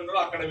మత్తడి ఎక్కడ ఉండో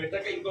అక్కడ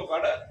పెట్టక ఇంకొక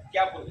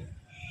గ్యాప్ ఉంది.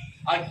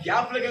 ఆ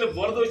గ్యాప్ లకి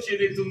బురద వచ్చి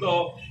ఏదైతుందో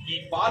ఈ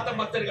పాత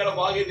మత్తడి గడ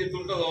వాగు ఏదైతే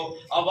ఉంటుందో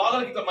ఆ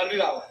వాగులకి ఇంత మళ్ళీ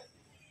రావాలి.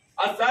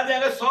 ఆ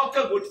సహజంగా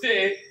సోక్క కొడితే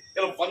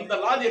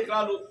 100,000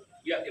 ఎకరాలు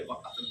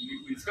అసలు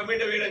మీకు ఇసుక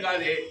బిడ్డ వేయడం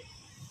కాదే,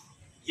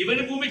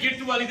 ఇవన్నీ భూమికి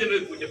ఎట్టు వాళ్ళకి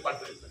తెలియదు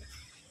చెప్పండి.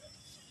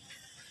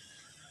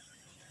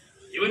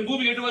 ఇవన్నీ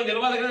భూమికి ఎట్టు వాళ్ళు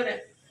తెలవాలి కదనే.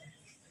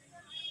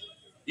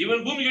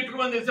 ఈవెన్ భూమికి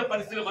ఎట్టుకోమని తెలిసే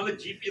పరిస్థితులు మళ్ళీ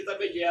జీపీఎస్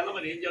సర్వే చేయాలో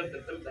మనం ఏం చేయాలో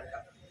తెలుస్తుంది.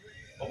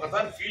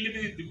 ఒకసారి ఫీల్డ్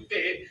మీద దిగితే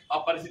ఆ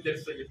పరిస్థితి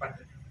తెలుస్తుంది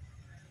చెప్పండి.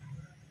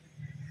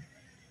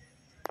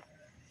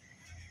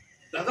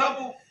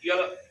 దాదాపు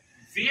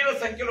వేల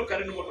సంఖ్యలో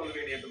కరెంటు మోటార్లు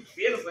వేడి అంటారు.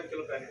 వేల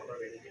సంఖ్యలో కరెంటు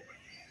మోటార్లు వేడి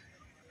చెప్పండి.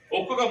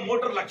 ఒక్కొక్క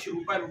మోటార్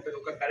 ₹1,00,000 ఉంటుంది.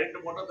 ఒక కరెంటు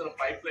మోటార్ తన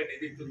పైప్ లైన్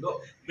ఏదైతుందో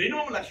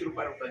మినిమం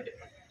 ₹1,00,000 ఉంటుందని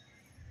చెప్పండి.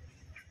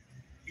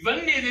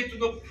 ఇవన్నీ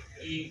ఏదైతుందో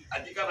ఈ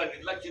అధికార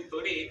నిర్లక్ష్యంతో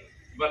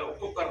ఇవాళ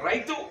ఒక్కొక్క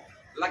రైతు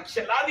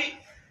లక్షలాది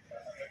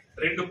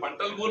 2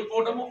 పంటలు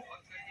కోల్పోవటము,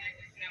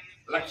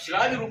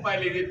 లక్షలాది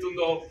రూపాయలు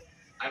ఏదైతుందో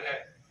ఆయన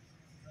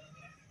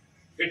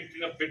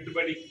పెట్టిన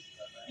పెట్టుబడి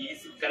ఈ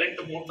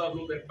కరెంటు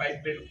మోటార్లు దాని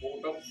పైప్ లైన్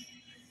పోవటం.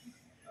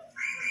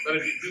 తన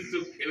విద్యుత్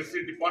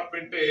ఎలక్ట్రిసిటీ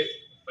డిపార్ట్మెంట్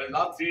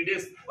లాస్ట్ 3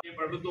 days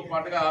పడుతో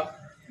పాటుగా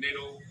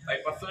నేను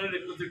పర్సనల్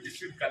రిక్వెస్ట్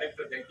డిస్ట్రిక్ట్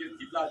కలెక్టర్ దయచేసి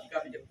జిల్లా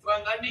అధికారులు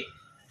యంత్రాంగాన్ని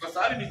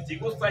ఒకసారి మీ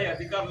దిగువ స్థాయి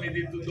అధికారులు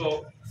ఏదైతుందో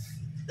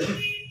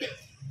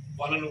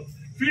వాళ్ళను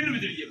ఫీల్డ్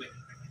విజిట్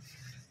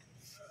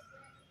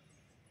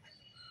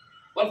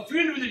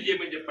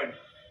చేయమని చెప్పండి.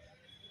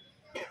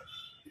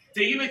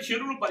 తెగిన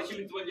చెరువులు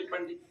పరిశీలించమని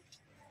చెప్పండి.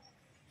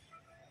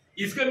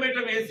 ఇసుక మేట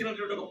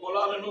వేసినటువంటి ఒక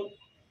పొలాలను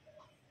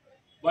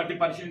వాటిని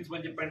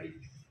పరిశీలించమని చెప్పండి.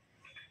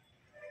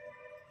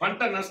 పంట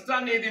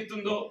నష్టాన్ని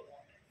ఏదైతుందో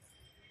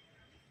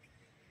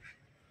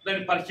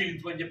దాన్ని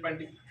పరిశీలించమని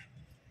చెప్పండి.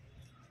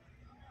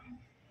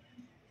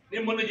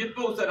 నేను మొన్న చెప్పి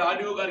ఒకసారి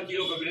ఆడియో గారికి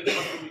ఒక వినతి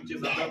పత్రం ఇచ్చే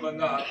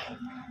సందర్భంగా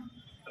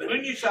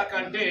రెవెన్యూ శాఖ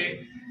అంటే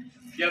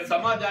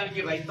సమాజానికి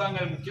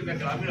రైతాంగానికి ముఖ్యంగా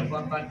గ్రామీణ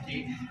ప్రాంతానికి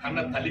కన్న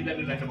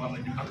తల్లిదండ్రులు అంటే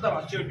వాళ్ళకి అందరూ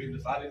ఆశ్చర్యపోయింది.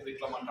 సార్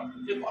ఇట్లా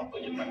మాట్లాడుతుంది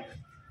చెప్పండి.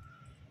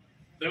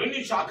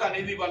 రెవెన్యూ శాఖ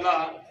అనేది వల్ల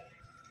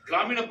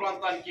గ్రామీణ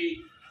ప్రాంతానికి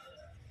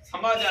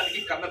సమాజానికి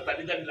కన్న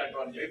తల్లిదండ్రులు అంటే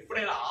వాళ్ళు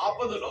ఎప్పుడైనా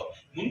ఆపదలో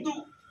ముందు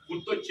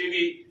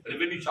గుర్తొచ్చేది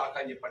రెవెన్యూ శాఖ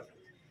అని చెప్పండి.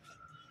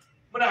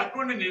 మరి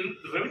అటువంటి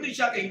రెవెన్యూ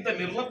శాఖ ఇంత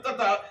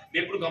నిర్లప్తత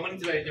ఎప్పుడు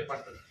గమనించలేదని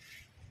చెప్పండి.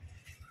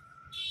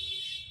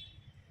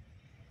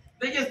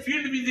 దయచేసి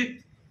ఫీల్డ్ విజిట్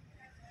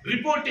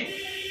రిపోర్టింగ్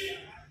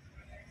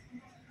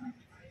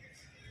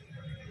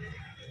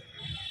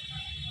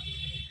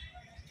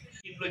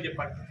ఇంట్లో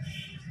చెప్పండి.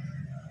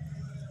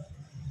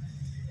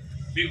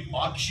 మీకు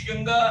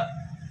పాక్షికంగా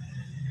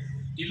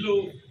ఇల్లు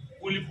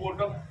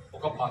కూలిపోవటం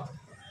ఒక బాధ.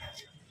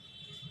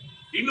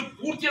 ఇల్లు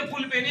పూర్తిగా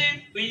కూలిపోయినాయి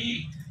 1000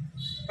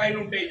 పైన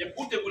ఉంటాయి,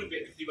 పూర్తిగా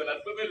కూలిపోయినాయి. ఇవాళ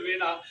 40,000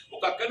 వేల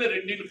ఒక అక్కనే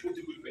 2 ఇళ్ళు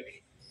పూర్తి కూలిపోయినాయి.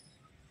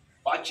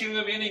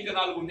 పాక్షికంగా వేనే ఇంకా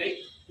 4 ఉన్నాయి,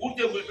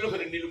 పూర్తిగా కూలిపోయిన ఒక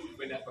 2 ఇళ్ళు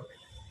కూలిపోయినాయి. అక్కడ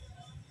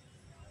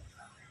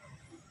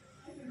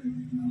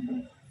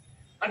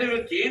అంటే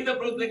కేంద్ర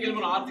ప్రభుత్వంకి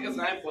మనం ఆర్థిక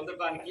సహాయం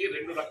పొందడానికి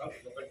 2 రకాలు.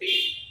 ఒకటి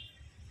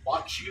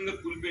పాక్షికంగా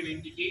కూలిపోయిన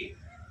ఇంటికి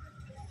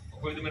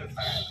ఒక విధమైన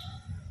సహాయం,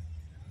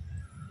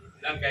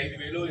 దానికి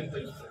 5,000 ఎంత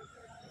ఇస్తారు.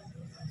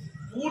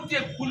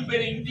 పూర్తిగా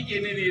కూలిపోయిన ఇంటికి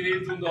అనేది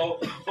ఏదైతుందో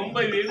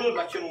 90,000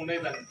 లక్షలు ఉన్నాయి.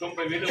 దానికి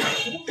 90,000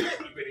 పూర్తిగా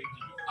కూలిపోయిన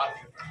ఇంటికి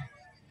ఆర్థిక.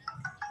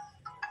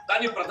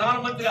 దాని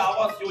ప్రధానమంత్రి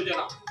ఆవాస్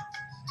యోజన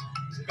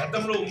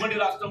గతంలో ఉమ్మడి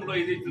రాష్ట్రంలో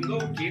ఏదైతుందో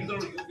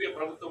కేంద్రంలో యూపీఏ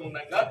ప్రభుత్వం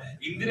ఉండగా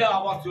ఇందిరా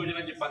ఆవాస్ యోజన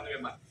అని చెప్పి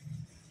అందమేమని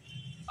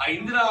ఆ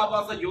ఇందిరా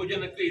ఆవాస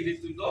యోజనకు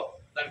ఏదైతుందో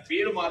దాని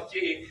పేరు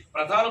మార్చి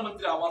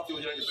ప్రధానమంత్రి ఆవాస్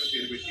యోజన అని చెప్పి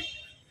పేరు పెట్టి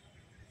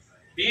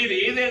పేరు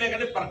ఏదైనా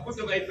కానీ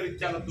ప్రకృతి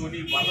వైపరీత్యాలతో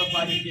వరద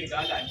బాధికే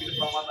కానీ అగ్ని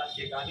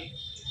ప్రమాదానికే కానీ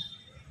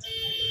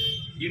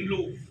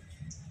ఇండ్లు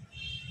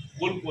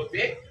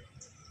కోల్పోతే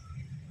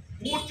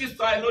పూర్తి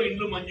స్థాయిలో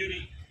ఇండ్లు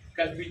మంజూరీ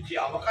కల్పించే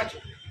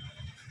అవకాశం.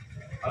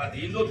 అలా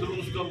దీంతో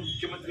దురదృష్టం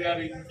ముఖ్యమంత్రి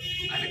గారు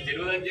ఆయన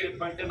తెలియదని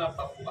చెప్పంటే నా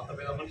తప్పు, అంత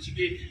పెద్ద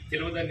మనిషికి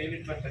తెలియదని నేను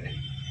ఇట్లంటే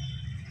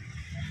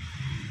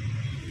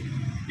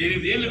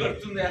 8 ఏళ్ళు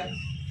కడుతుందా?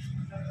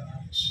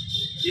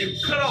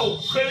 ఎక్కడ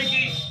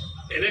ఒక్కరికి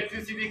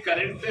ఎలక్ట్రిసిటీ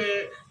కరెంట్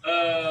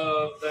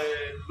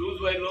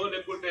లూజ్ వైర్లో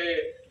లేకుంటే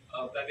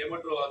దాన్ని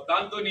ఏమంటారు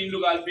దాంతో ఇల్లు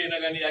కాలిపోయినా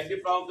కానీ అగ్ని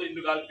ప్రాంతంతో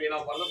ఇల్లు కాలిపోయినా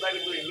వరద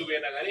తాగితో ఇల్లు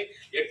పోయినా కానీ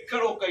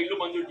ఎక్కడ ఒక ఇల్లు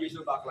మంజూరు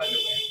చేసిన దాఖలాలు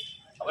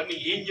అవన్నీ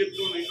ఏం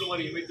చెప్తున్న ఇల్లు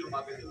మరి ఏమైతుందో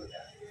మాకే తెలియదు.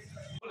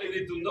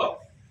 ఏదైతుందో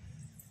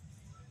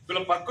వీళ్ళ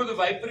ప్రకృతి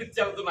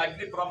వైపరీత్యాలతో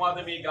అగ్ని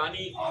ప్రమాదమే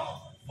కానీ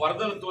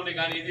వరదలతోనే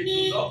కానీ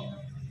ఏదైతుందో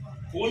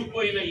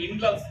కోల్పోయిన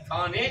ఇండ్ల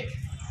స్థానే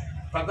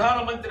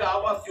ప్రధానమంత్రి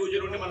ఆవాస్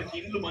యోజన నుండి మనకి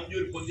ఇండ్లు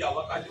మంజూరు పొందే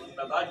అవకాశం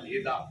ఉన్నదా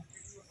లేదా?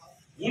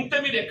 ఉంటే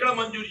మీరు ఎక్కడ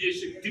మంజూరు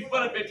చేసి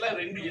తిప్పలపేట్ల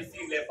 2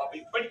 ఎస్సీ లే పాప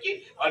ఇప్పటికీ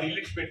వాడు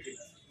ఇల్లు పెట్టి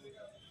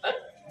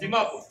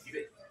దిమాపూర్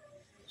ఇదే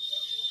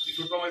ఈ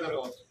చుట్టమైతే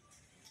కావచ్చు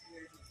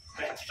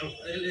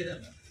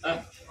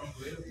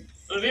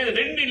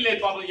 2 ఇల్లే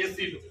పాప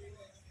ఎస్సీలు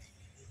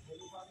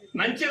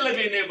నంచెల్ల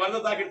పోయినాయి. వరద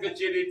తాకిడికి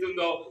వచ్చేది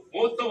అవుతుందో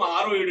మొత్తం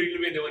 6-7 ఇల్లు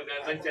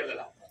పోయినాయి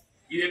నంచెల్ల.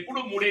 ఇది ఎప్పుడు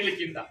 3 ఏళ్ల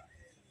కింద.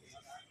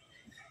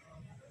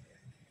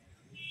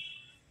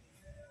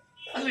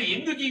 అసలు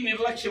ఎందుకు ఈ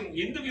నిర్లక్ష్యం,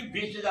 ఎందుకు ఈ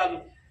భేషజాలు?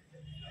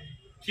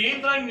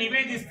 కేంద్రాన్ని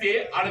నివేదిస్తే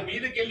ఆడ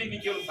మీదకెళ్ళి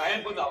నీకు సాయం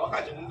పొందే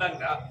అవకాశం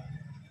ఉందంగా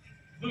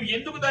నువ్వు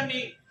ఎందుకు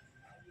దాన్ని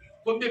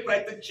పొందే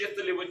ప్రయత్నం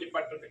చేస్తలేవని చెప్పి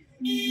అంటున్నాయి.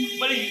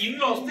 మరి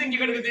ఇంట్లో వస్తే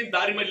ఇంకెక్కడికి దీన్ని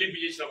దారి మళ్లింపు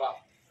చేసినవా?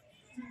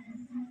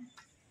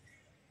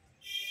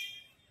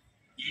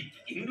 ఈ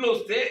ఇంట్లో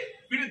వస్తే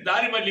వీళ్ళు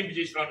దారి మళ్లింపు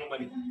చేసినాను.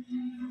 మరి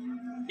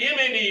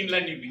ఏమైనా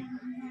ఇండ్లన్నీ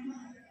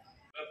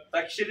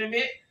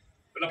తక్షణమే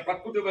వీళ్ళ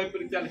ప్రకృతి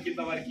వైపరీత్యాల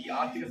కింద వారికి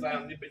ఆర్థిక సాయం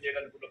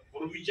అందింపజేయడానికి ఉన్న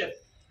ప్రొవిజన్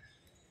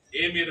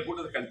ఏ మేరకు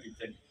కూడా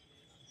కల్పించండి.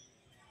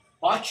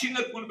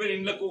 పాక్షికంగా కూలిపోయిన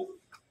ఇండ్లకు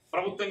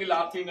ప్రభుత్వం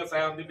ఆర్థికంగా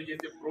సాయం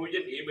అందింపజేసే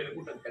ప్రొవిజన్ ఏ మేరకు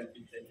ఉంటుంది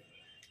కల్పించండి.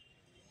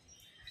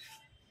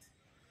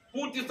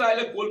 పూర్తి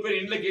స్థాయిలో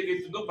కోల్పోయిన ఇండ్లకు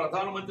ఏదైతుందో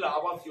ప్రధానమంత్రి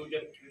ఆవాస్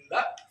యోజన కింద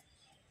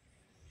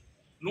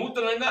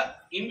నూతనంగా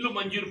ఇండ్లు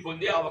మంజూరు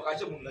పొందే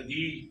అవకాశం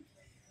ఉన్నది.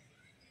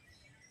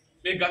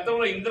 మేము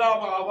గతంలో ఇందిరా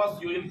ఆవాస్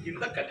యోజన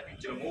కింద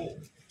కల్పించము.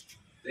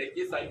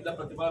 దయచేసి ఐదు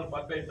ప్రతిభాలు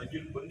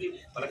మంజూరు పొంది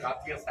వాళ్ళకి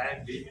ఆర్థిక సాయం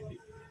చేయండి.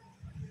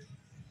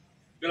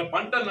 వీళ్ళ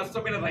పంటలు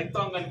నష్టపోయిన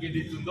రైతాంగానికి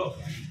ఏదైతుందో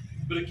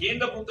వీళ్ళు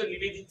కేంద్ర ప్రభుత్వం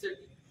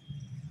నివేదించండి.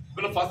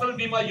 వీళ్ళ ఫసల్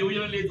బీమా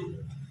యోజన లేదు.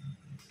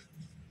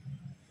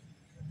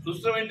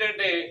 దుష్టం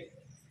ఏంటంటే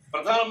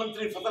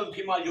ప్రధానమంత్రి ఫసల్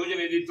బీమా యోజన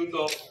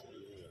ఏదైతుందో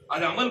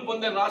అది అమలు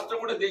పొందే రాష్ట్రం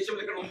కూడా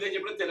దేశంలో ఇక్కడ ఉందని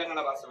చెప్పిన తెలంగాణ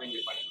రాష్ట్రం అని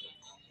చెప్పండి.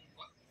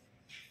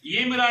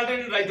 ఏమి రాంటే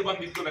రైతు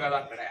బంధు ఇస్తున్నా కదా,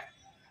 అక్కడ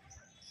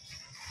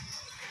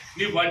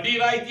నీ వడ్డీ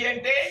రాయితీ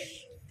అంటే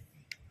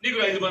నీకు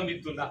రైతు బంధు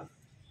ఇస్తున్నా,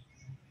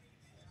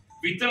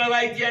 విత్తన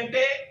రాయితీ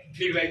అంటే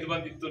నీకు రైతు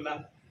బంధు ఇస్తున్నా,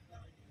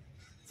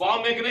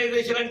 ఫార్మ్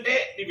మెకనైజేషన్ అంటే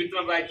నీ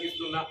విత్తన రాయితీ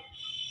ఇస్తున్నా,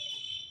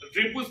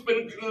 డ్రిప్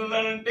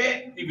స్ప్రింక్లర్ అంటే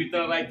నీ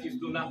విత్తన రాయితీ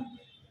ఇస్తున్నా,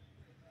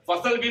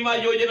 ఫసల్ బీమా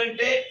యోజన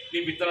అంటే నీ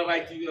విత్తన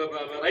రాయితీ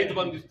రైతు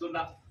బంధు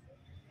ఇస్తున్నా.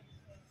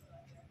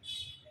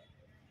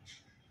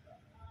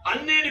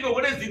 అన్నిటికీ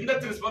ఒకటే జింద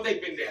తిరిసిపోతే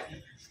అయిపోయింది.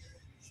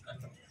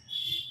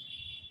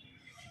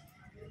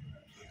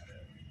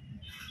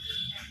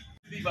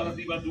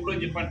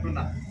 చూడని చెప్పి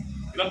అంటున్నా.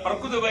 ఇలా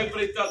ప్రకృతి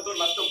వైపరీత్యాలతో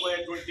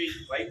నష్టపోయేటువంటి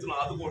రైతులను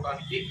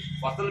ఆదుకోవడానికి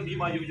ఫసల్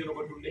బీమా యోజన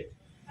ఒకటి ఉండే.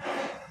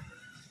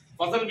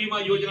 ఫసల్ బీమా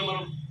యోజన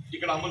మనం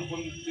ఇక్కడ అమలు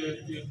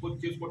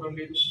చేసుకోవడం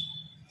లేదు.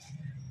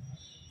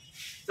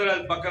 సరే,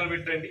 అది పక్కన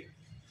పెట్టండి.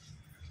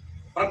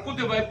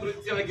 ప్రకృతి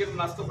వైపరీత్యాలకి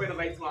నష్టపోయిన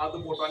రైతులను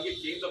ఆదుకోవడానికి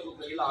కేంద్ర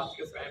ప్రభుత్వం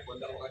ఆర్థిక సహాయం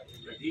పొందే అవకాశం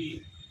ఉన్నది.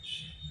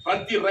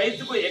 ప్రతి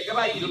రైతుకు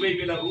ఎకరా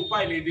 20,000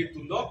 రూపాయలు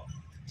ఏదైతుందో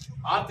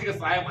ఆర్థిక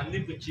సహాయం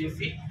అందింపు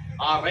చేసి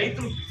ఆ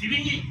రైతులు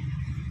తిరిగి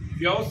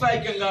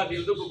వ్యవసాయకంగా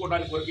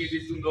నిలదొక్కుకోవడానికి వరకు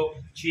ఏదైతుందో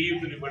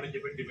చేయూతనివ్వండి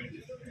చెప్పి డిమాండ్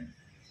చేస్తుంది.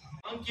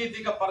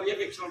 సాంకేతిక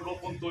పర్యవేక్షణ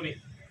లోపంతో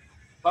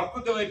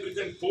ప్రకృతి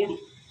వైపరీత్యానికి తోడు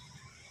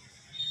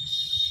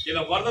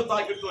ఇలా వరద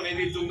తాకిడితో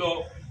ఏదైతుందో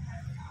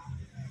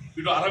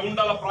ఇటు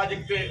అరగుండాల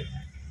ప్రాజెక్టు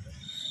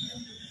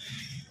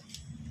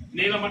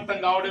నీలమట్టం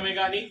కావడమే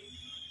కానీ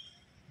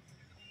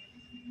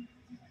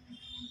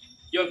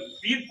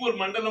పీర్పూర్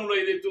మండలంలో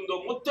ఏదైతుందో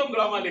మొత్తం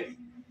గ్రామాలే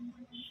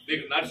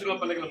మీకు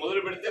నర్సింహపల్లికి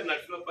మొదలు పెడితే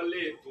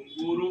నర్సింహపల్లి,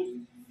 తుంగూరు,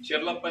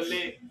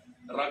 చెర్లపల్లి,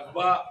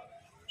 రగ్బా,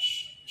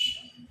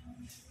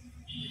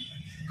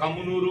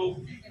 కమునూరు,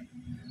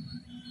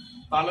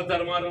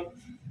 తాళధర్మారం,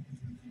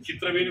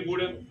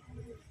 చిత్రవేణిగూడెం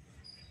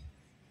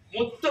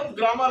మొత్తం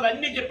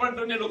గ్రామాలన్నీ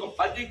చెప్పంటారు. నేను ఒక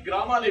 10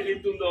 గ్రామాలు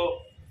ఏదైతుందో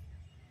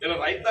ఇలా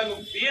రైతాంగం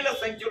వేల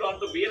సంఖ్యలో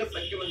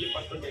అని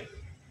చెప్పంటున్నాను.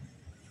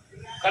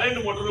 కరెంటు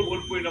మోటార్లు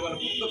కోల్పోయిన వాళ్ళ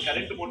ముందు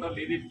కరెంటు మోటార్లు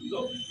ఏదైతుందో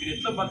మీరు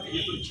ఎట్లా భర్తీ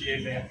చేతులు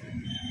చేయండి.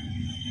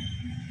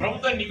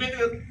 ప్రభుత్వం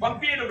నివేదిక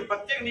పంపించండి,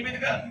 ప్రత్యేక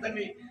నివేదిక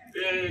దాన్ని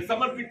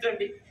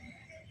సమర్పించండి.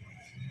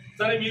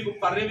 సరే మీకు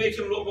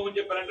పర్యవేక్షణ లోపం అని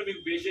చెప్పారంటే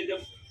మీకు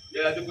బేషేజం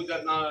అది కొంచెం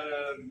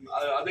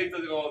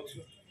అదైతుంది కావచ్చు,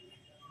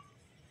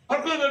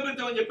 ప్రకృతి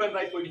కల్పించమని చెప్పాను.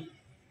 అయిపోయి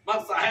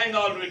మాకు సహాయం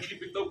కావాలి, నువ్వు ఎట్లు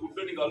ఇప్పిస్తావు,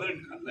 గుడ్డని కావాలి,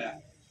 రెండు కళ్ళయా.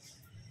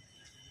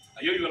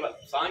 అయ్యో ఇవాళ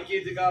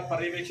సాంకేతిక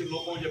పర్యవేక్షణ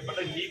లోపం అని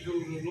చెప్పంటే నీకు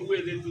నువ్వు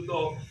ఏదైతుందో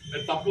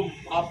తప్పు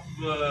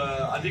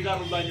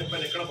అధికారం ఉందా అని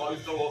చెప్పని ఎక్కడ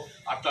భావిస్తావో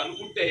అట్లా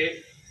అనుకుంటే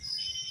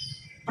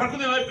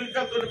ప్రకృతి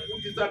వైపరీత్యాలతో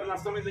పూర్తిస్థాయి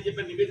నష్టమైందని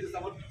చెప్పి నివేదిక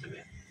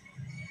సమర్పించలే.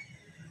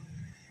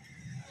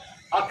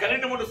 ఆ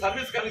కరెంట్ మోటార్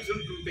సర్వీస్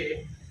కనెక్షన్ ఉంటే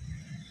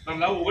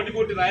మనం 1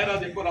 కోటి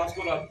రాయరాదు, ఎక్కువ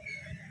రాసుకోరాదు.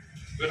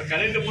 ఇక్కడ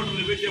కరెంట్ మోటార్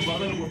నిర్వహించే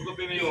వరదలు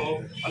కొట్టుకుపోయినాయో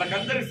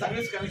వాళ్ళకందరికి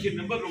సర్వీస్ కనెక్షన్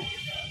నెంబర్లు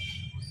ఉంటాయి,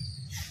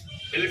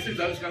 ఎలక్ట్రిక్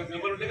సర్వీస్ కనెక్షన్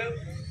నెంబర్ ఉంటాయి కదా.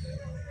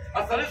 ఆ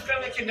సర్వీస్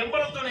కనెక్షన్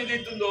నెంబర్లతో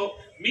ఏదైతుందో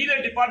మీరే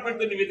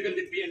డిపార్ట్మెంట్తో నివేదికలు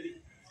తెప్పియండి.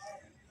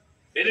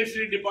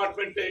 ఎలక్ట్రిసిటీ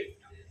డిపార్ట్మెంట్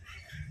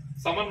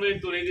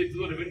సమన్వయంతో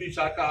ఏదైతుందో రెవెన్యూ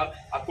శాఖ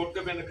ఆ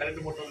కొట్టుకుపోయిన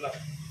కరెంట్ మోటార్ల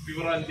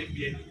వివరాలు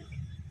తెప్పియండి.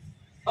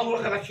 అవి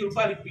 1 లక్ష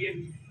రూపాయలు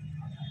ఇప్పియండి.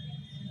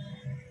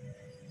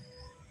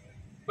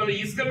 వాళ్ళు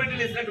ఇసుక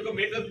మెటీరియల్ వేసినట్టు ఒక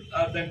మీటర్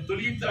దాన్ని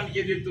తొలగించడానికి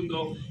ఏదైతుందో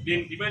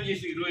నేను డిమాండ్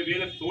చేసి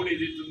 20,000 తోడు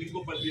ఏదైతుంది ఇంకో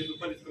 15,000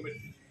 రూపాయలు ఇసుక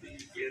మెటీరియల్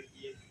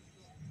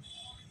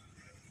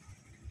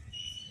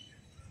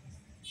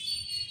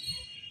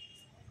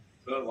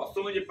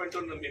వాస్తవంగా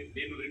చెప్పంటున్నాను. నేను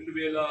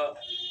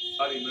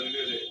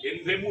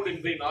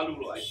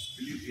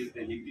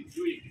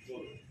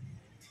 1983-84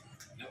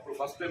 అప్పుడు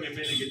ఫస్ట్ టైం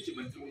ఎమ్మెల్యే గెలిచి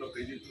మంచిగా ఉన్న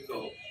ఏదైతుందో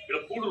ఇక్కడ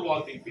కూడూరు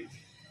వాగు తెగిపోయింది.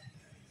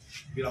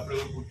 మీరు అప్పుడు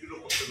ఎవరు పుట్టిన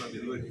వస్తున్నారు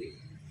నిర్వహించి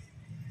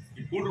ఈ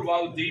కూడూరు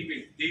వాగు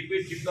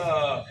తెగిపోయి కింద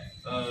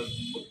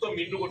మొత్తం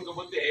ఇండ్లు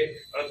కొట్టుకపోతే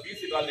అక్కడ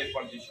బీసీ కాలనీ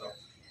ఏర్పాటు చేసినాం.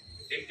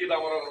 ఎన్టీ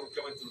రామారావు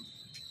ముఖ్యమంత్రి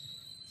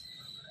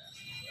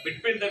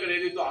మిడ్పేట్ దగ్గర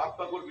ఏదైతే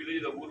ఆత్మకూరు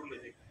విలేజ్ ఊరు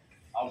ఉన్నది,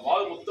 ఆ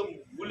వాగు మొత్తం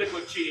ఊళ్ళకి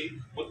వచ్చి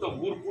మొత్తం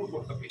ఊరు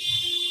కొట్టకపోయి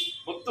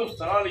మొత్తం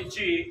స్థలాలు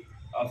ఇచ్చి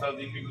అసలు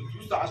మీకు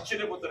చూస్తే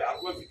ఆశ్చర్యపోతారు.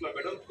 60 ఫీట్ల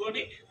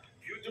మెడల్తోని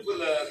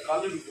బ్యూటిఫుల్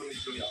కాలనీ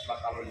రూపొందించుకొని అట్లా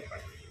కాలం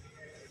చెప్పండి.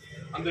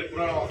 అందరి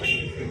పునరావాసం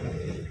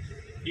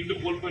ఇండ్లు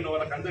కోల్పోయిన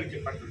వాళ్ళకి అందరికి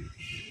చెప్పండి.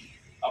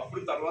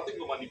 అప్పుడు తర్వాత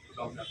ఇంకో మన ఇప్పుడు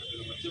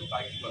మధ్య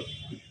తాగిపోవాలి.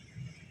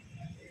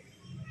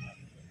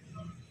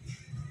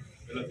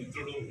 ఇలా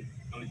మిత్రుడు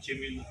మన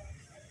చెమీలు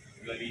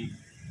గారి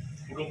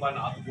కుటుంబాన్ని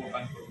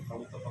ఆదుకోవడానికి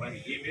ప్రభుత్వ పరంగా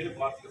ఏ మేరకు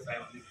ఆర్థిక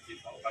సాయం అందించే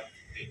అవకాశం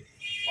ఉంటే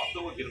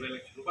వాస్తవం 20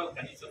 లక్షల రూపాయలు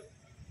కనీసం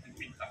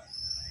అనిపించాలి.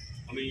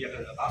 మనం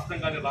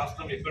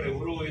రాష్ట్రం ఎక్కడ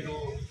ఎవరో ఏదో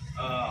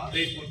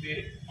అదైపోతే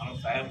మనం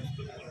సాయం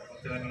ఇస్తున్నాం.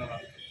 తెలంగాణ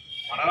రాష్ట్రం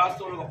మన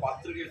రాష్ట్రంలో ఒక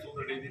పాత్రికేయ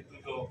సోదరుడు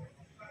ఏదైతుందో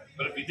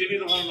విధి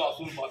నిర్వహణలో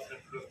అసూలు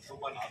పాసినట్టు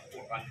కుటుంబాన్ని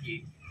ఆదుకోవడానికి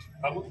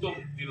ప్రభుత్వం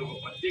దీని ఒక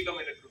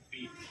ప్రత్యేకమైనటువంటి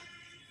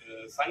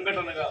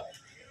సంఘటనగా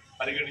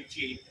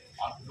పరిగణించి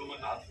ఆ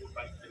కుటుంబాన్ని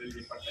ఆదుకోవడానికి చర్యలు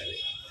చేపట్టాలి.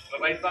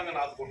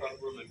 రైతాంగాన్ని ఆదుకోవడానికి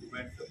కూడా నేను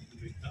డిమాండ్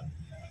పెట్టిన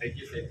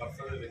దయచేసి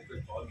పర్సనల్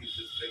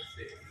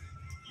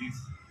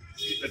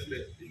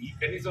ఈ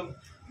కనీసం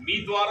మీ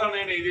ద్వారా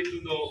నేను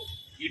ఏదైతుందో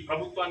ఈ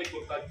ప్రభుత్వానికి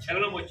కొంత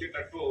చలనం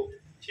వచ్చేటట్టు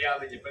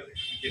చేయాలని చెప్పారు.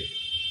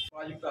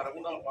 ప్రాజెక్టు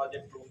అరగుండాల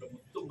ప్రాజెక్టు ఉండే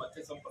మొత్తం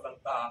మత్స్య సంపద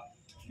అంతా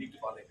నీటి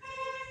పాలైంది,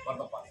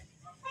 వరద పాలైంది.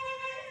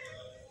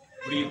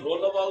 ఇప్పుడు ఈ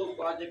రోళ్లబాగు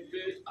ప్రాజెక్టు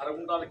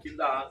అరగుండాల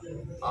కింద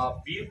ఆ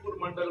బీర్పూర్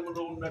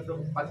మండలంలో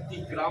ఉన్నటువంటి 10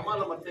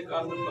 గ్రామాల మత్స్య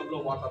కార్మికులలో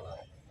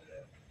వాటాదారు.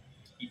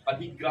 ఈ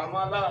 10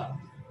 గ్రామాల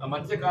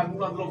మత్స్య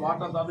కార్మికులు అందులో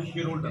వాటాదారు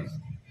షేర్ హోల్డర్స్.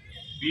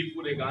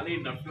 బీర్పూరే కానీ,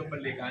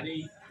 నర్సులపల్లి కానీ,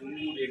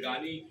 కుంగూరే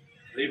కానీ,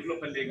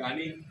 రేపులపల్లి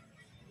కానీ,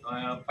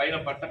 పైన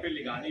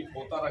పట్టపల్లి కానీ,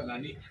 పోతార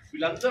కానీ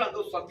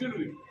వీళ్ళందరూ సభ్యులు.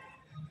 వీళ్ళు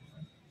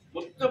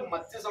మొత్తం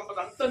మత్స్య సంపద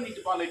అంతా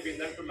నీటి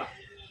పాలైపోయింది అంటున్నా.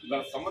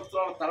 ఇవాళ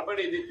సంవత్సరాల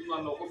తరబడి ఏదైతుందో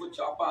అందులో ఒక్కొక్క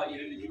చేప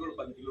 8 కిలోలు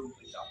 10 కిలోలు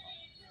ఉంటుంది చేప.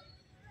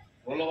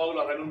 రోళ్లబాగులు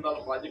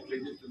 60 ప్రాజెక్టులు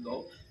ఏదైతుందో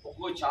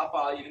ఒక్కొక్క చేప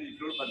 8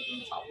 కిలోలు 10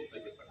 కిలోలు చేప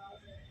ఉంటుంది చెప్పండి.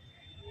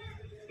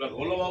 ఇలా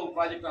రోళ్లబాగు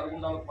ప్రాజెక్టు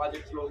 60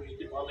 ప్రాజెక్టులో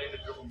నీటి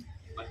పాలైనటువంటి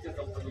మత్స్య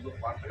సంపదతో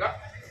పాటుగా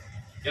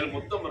ఇలా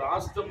మొత్తం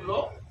రాష్ట్రంలో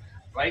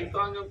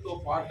రైతాంగంతో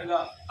పాటుగా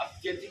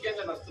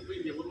అత్యధికంగా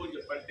నష్టపోయింది ఎవరు అని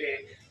చెప్పంటే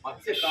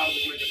మత్స్య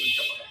కార్మికులు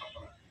చెప్పడం.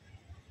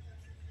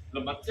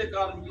 ఇలా మత్స్య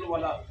కార్మికులు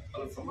వాళ్ళ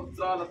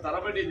సంవత్సరాల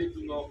తరబడి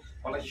ఏదైతుందో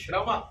వాళ్ళ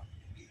శ్రమ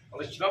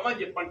అని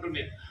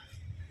చెప్పంటున్నాయి.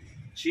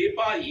 చేప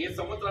ఏ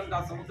సంవత్సరానికి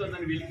ఆ సంవత్సరం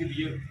దాన్ని వెలికి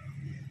తీయరు,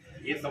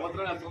 ఏ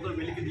సంవత్సరానికి ఆ సంవత్సరం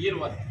వెలికి తీయరు.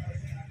 వాళ్ళు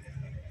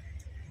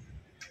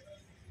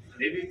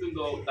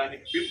ఏదైతుందో దాని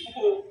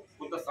పెంపుకు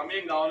కొంత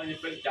సమయం కావాలని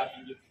చెప్పి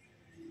జాతీయం చెప్తుంది.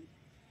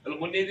 అలా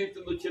మొన్న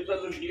ఏదైతుందో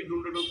చెట్లలో నీళ్లు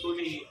ఉండడంతో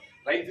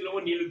రైతులేమో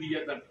నీళ్లు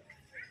తీయద్దంట.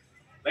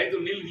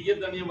 రైతులు నీళ్లు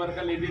తీయద్దనే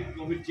వరకలు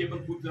ఏదైతుందో మీరు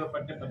చేపలు పూర్తిగా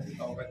పట్టే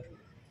పరిస్థితి అవకాశం.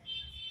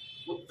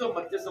 మొత్తం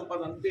మత్స్య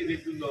సంపద అంతా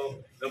ఏదైతుందో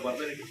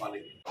వరదనికి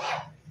పాలైంది.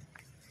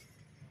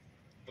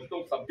 మొత్తం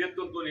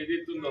సభ్యత్వంతో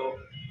ఏదైతుందో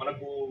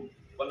మనకు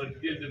వాళ్ళ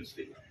డీటెయిల్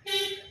తెలుస్తాయి.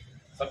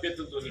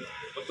 సభ్యత్వంతో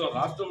మొత్తం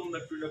రాష్ట్రంలో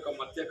ఉన్నటువంటి ఒక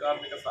మత్స్య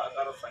కార్మిక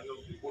సహకార సంఘం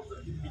రిపోర్ట్స్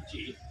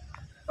తెప్పించి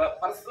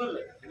పర్సనల్,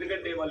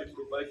 ఎందుకంటే వాళ్ళు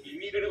ఇప్పుడు వాళ్ళకి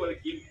ఇమీడియట్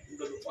వాళ్ళకి ఏం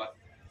ఉండదు,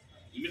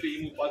 ఇమీడియట్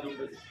ఏం ఉపాధి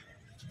ఉండదు.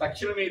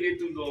 తక్షణం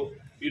ఏదైతుందో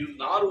మీరు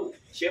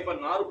చేప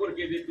నారు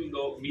కొరకు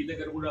ఏదైతుందో మీ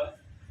దగ్గర కూడా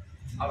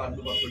అది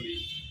అందుబాటులో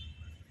లేదు.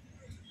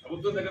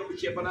 ప్రభుత్వం దగ్గర కూడా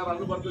చేపనారు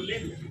అందుబాటులో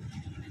లేదు.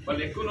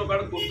 వాళ్ళు ఎక్కువ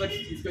కాడ గుర్తొచ్చి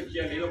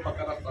తీసుకొచ్చేయాలి ఏదో పక్క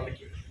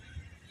రాష్ట్రాలకి.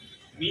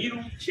 మీరు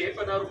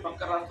చేపనారు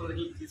పక్క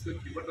రాష్ట్రాలకి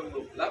తీసుకొచ్చి ఇవ్వడం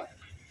లోపల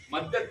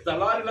మధ్య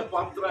దళారుల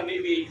పాత్ర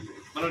అనేది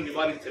మనం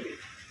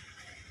నివారించలేదు.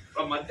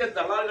 ఆ మధ్య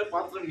దళారుల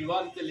పాత్ర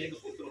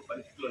నివారించలేకపోతున్న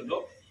పరిస్థితులలో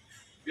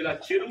వీళ్ళ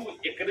చెరువు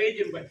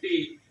ఎకరేజీని బట్టి,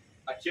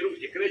 ఆ చెరువు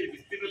ఎకరేజ్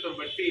విస్తీర్ణతను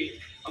బట్టి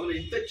అందులో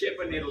ఎంత చేప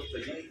నీరు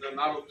వస్తుంది,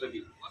 నారు వస్తుంది,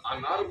 ఆ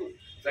నారుకు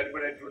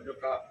సరిపడేటువంటి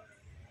ఒక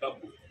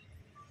డబ్బు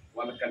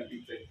వాళ్ళకి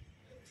కల్పించండి.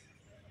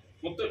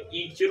 మొత్తం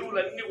ఈ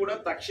చెరువులన్నీ కూడా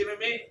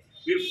తక్షణమే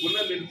వీళ్ళు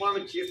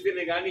పునర్నిర్మాణం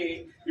చేస్తేనే కానీ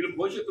వీళ్ళు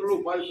భవిష్యత్తులో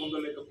ఉపాధి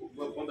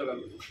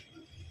పొందగలరు.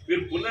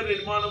 వీళ్ళు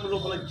పునర్నిర్మాణంలో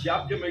మన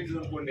జాప్యం అవుతుంది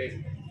అనుకోండి,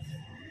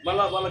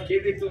 మళ్ళా వాళ్ళకి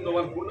ఏదైతే ఉందో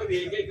వాళ్ళకు ఉన్నది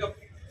ఏకైక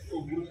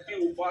వృత్తి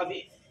ఉపాధి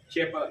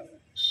చేప.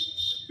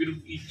 మీరు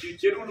ఈ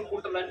చెరువులు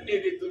కుంటలన్నీ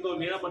ఏదైతే ఉందో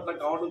నీలమట్ట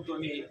కావడంతో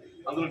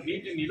అందులో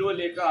నీటి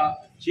నిలవలేక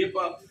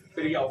చేప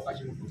పెరిగే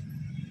అవకాశం ఉంటుంది.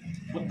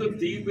 మొత్తం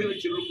తెగిపోయిన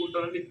చెరువులు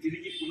కుంటలన్నీ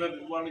తిరిగి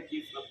పునర్నిర్మాణం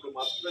చేసినప్పుడు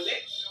మాత్రమే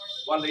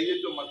వాళ్ళు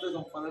ఏదైతే మత్స్య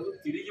సంపదను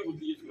తిరిగి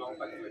వృద్ధి చేసుకునే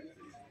అవకాశం ఉంటుంది.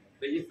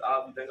 దయచేసి ఆ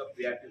విధంగా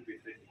ప్రయారిటీ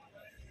పెట్టండి.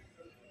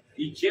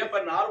 ఈ చేప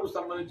నారుకు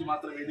సంబంధించి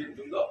మాత్రం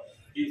ఏదైతే ఉందో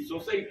ఈ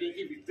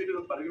సొసైటీకి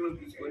విస్తీర్ణ పరిగణన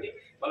తీసుకొని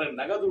వాళ్ళకి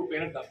నగదు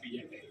రూపాయన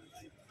డబ్బియండి.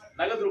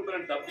 నగదు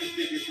రూపాయన డబ్బు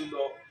ఇస్తే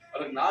ఏదైతుందో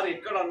వాళ్ళకి నారు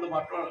ఎక్కడ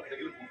అందుబాటులో వాళ్ళ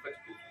దగ్గర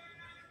పంపించుకోండి.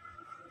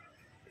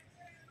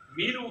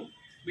 మీరు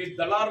మీ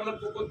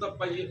దళారులకు కొంత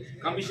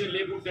కమిషన్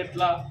లేకుంటే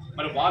ఎట్లా,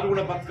 మరి వాళ్ళు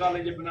కూడా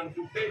బతకాలని చెప్పి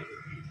అనుకుంటే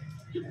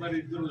మరి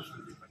ఇద్దరు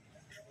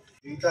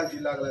జగిత్యాల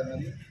జిల్లాలో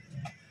కానీ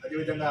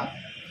అదేవిధంగా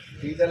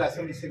జగిత్యాల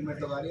అసెంబ్లీ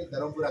సెగ్మెంట్లో కానీ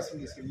ధర్మపురి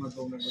అసెంబ్లీ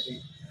సెగ్మెంట్లో ఉన్నటువంటి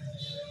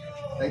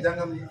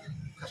రైతాంగం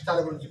కష్టాల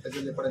గురించి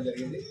పెద్దలు చెప్పడం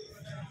జరిగింది.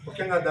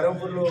 ముఖ్యంగా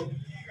ధర్మపురిలో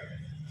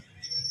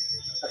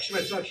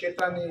లక్ష్మీనరసింహ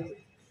క్షేత్రాన్ని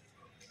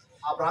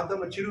ఆ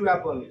ప్రాంతంలో చిరు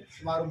వ్యాపారులు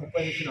సుమారు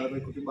 30 నుంచి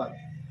 40 కుటుంబాలు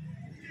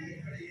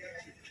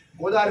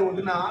గోదావరి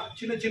ఒడ్డున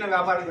చిన్న చిన్న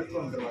వ్యాపారాలు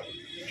పెట్టుకొని ఉంటారు. వాళ్ళు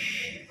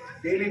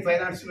డైలీ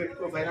ఫైనాన్స్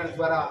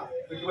ద్వారా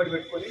పెట్టుబడి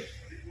పెట్టుకొని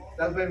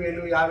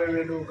 40,000,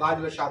 50,000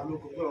 గాజుల షాపులు,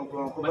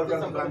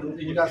 కొబ్బరికాయలు,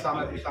 పూజా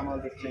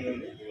సామాన్లు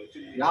పెట్టుకునేది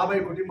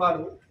 50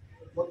 కుటుంబాలు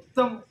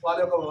మొత్తం వాళ్ళ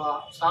యొక్క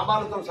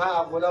సామాన్లతో సహా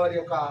గోదావరి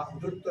యొక్క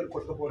ఉధృతితో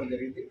కొట్టుకుపోవడం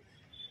జరిగింది.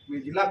 మీ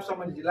జిల్లాకు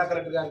సంబంధించి జిల్లా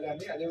కలెక్టర్ గారు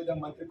కానీ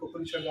అదేవిధంగా మంత్రి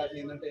కుప్పలీశ్వర్ గారిని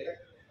ఏంటంటే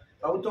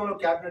ప్రభుత్వంలో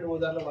క్యాబినెట్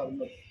హోదాలో వారు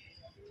ఉన్నారు.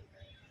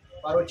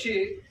 వారు వచ్చి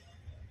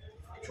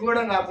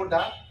చూడడం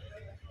కాకుండా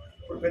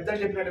ఇప్పుడు పెద్దలు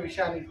చెప్పినట్టు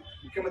విషయాన్ని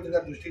ముఖ్యమంత్రి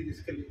గారి దృష్టికి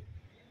తీసుకెళ్ళి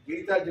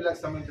జగిత్యాల జిల్లాకు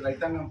సంబంధించిన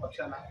రైతాంగం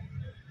పక్షాన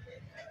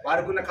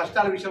వారికి ఉన్న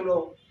కష్టాల విషయంలో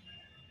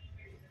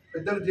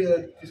పెద్దలు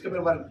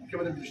తీసుకెళ్ళి వారి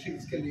ముఖ్యమంత్రి దృష్టికి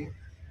తీసుకెళ్ళి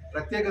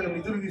ప్రత్యేకంగా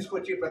నిధులు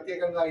తీసుకొచ్చి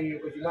ప్రత్యేకంగా ఈ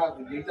యొక్క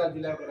జగిత్యాల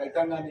జిల్లా యొక్క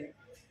రైతాంగాన్ని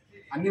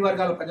అన్ని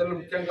వర్గాల ప్రజలను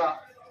ముఖ్యంగా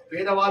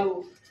పేదవాళ్ళు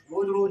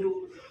రోజు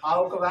ఆ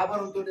ఒక్క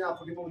వ్యాపారంతో ఆ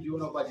కుటుంబం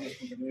జీవనోపాధి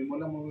చేసుకుంటుంది. మేము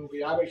మొన్న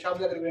 50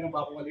 షాపుల దగ్గర పోయిన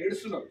పాపం వాళ్ళు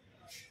ఏడుస్తున్నారు.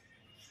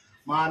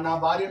 నా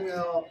భార్య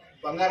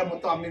బంగారం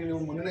మొత్తం అమ్మి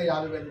మేము మొన్న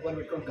 50,000 రూపాయలు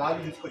పెట్టుకొని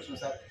గాజులు తీసుకొచ్చిన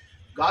సార్,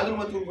 గాజులు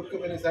మొత్తం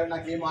కొట్టుకుపోయినాయి సార్,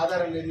 నాకు ఏం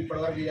ఆధారం లేదు,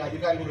 ఇప్పటివరకు ఈ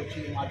అధికారి కూడా వచ్చి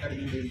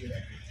మాట్లాడింది ఏంటి.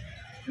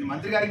 నేను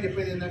మంత్రి గారికి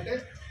చెప్పేది ఏంటంటే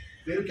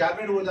మీరు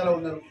క్యాబినెట్ హోదాలో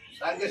ఉన్నారు,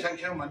 సాంఘిక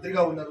సంక్షేమ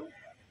మంత్రిగా ఉన్నారు,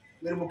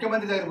 మీరు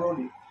ముఖ్యమంత్రి దగ్గర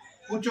పోండి,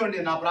 కూర్చోండి.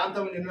 నా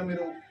ప్రాంతం నిన్న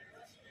మీరు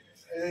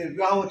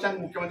వివాహం వచ్చాక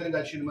ముఖ్యమంత్రిని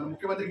కలిసింది, మన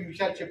ముఖ్యమంత్రికి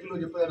విషయాలు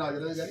చెప్పేది నాకు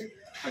తెలియదు. కానీ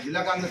మా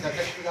జిల్లా కాంగ్రెస్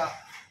అధ్యక్షుడిగా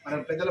మన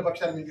పెద్దల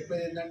పక్షాన్ని నేను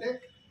చెప్పేది ఏంటంటే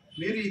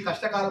మీరు ఈ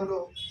కష్టకాలంలో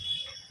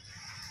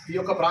ఈ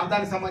యొక్క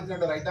ప్రాంతానికి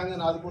సంబంధించిన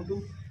రైతాంగాన్ని ఆదుకుంటూ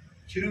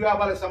చిరు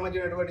వ్యాపారాలకు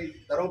సంబంధించినటువంటి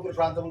ధర్మపురి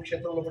ప్రాంతం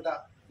క్షేత్రంలో పూట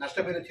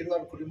నష్టపోయిన చిరు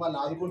కుటుంబాలను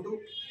ఆదుకుంటూ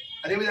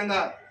అదేవిధంగా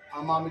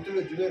మా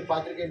మిత్రుడు జూనియర్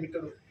పాత్రికేయ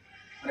మిత్రుడు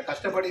మన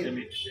కష్టపడి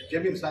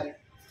జమీన్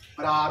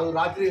మరి ఆ రోజు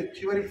రాత్రి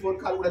చివరి ఫోన్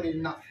కాల్ కూడా నేను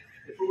విన్నా.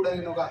 ఎప్పుడు కూడా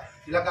నేను ఒక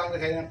జిల్లా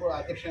కాంగ్రెస్ అయినప్పుడు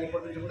అధ్యక్షుడు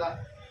అయినప్పటి నుంచి కూడా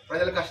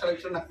ప్రజల కష్టాల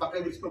విషయంలో నాకు పక్కన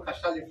తీసుకుని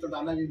కష్టాలు చెప్తుంటాడు,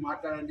 అన్న మీరు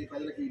మాట్లాడండి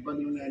ప్రజలకు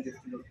ఇబ్బందులు ఉన్నాయని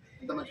చెప్తున్నాడు.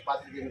 ఎంత మంచి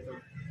పాత్రికేయ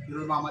మిత్రుడు.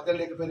 ఈరోజు మా మధ్యలో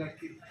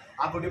లేకపోయినట్టు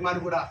ఆ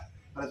కుటుంబాన్ని కూడా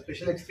మన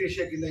స్పెషల్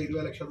ఎక్స్గ్రేషియా కింద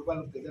 20 లక్షల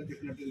రూపాయలు పెద్దలు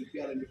చెప్పినట్టు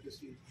ఇప్పించాలని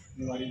చెప్పేసి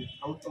మేము వారి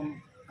ప్రభుత్వం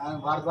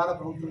వారి ద్వారా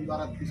ప్రభుత్వం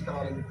ద్వారా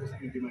తీసుకురావాలని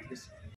చెప్పేసి డిమాండ్ చేస్తాం.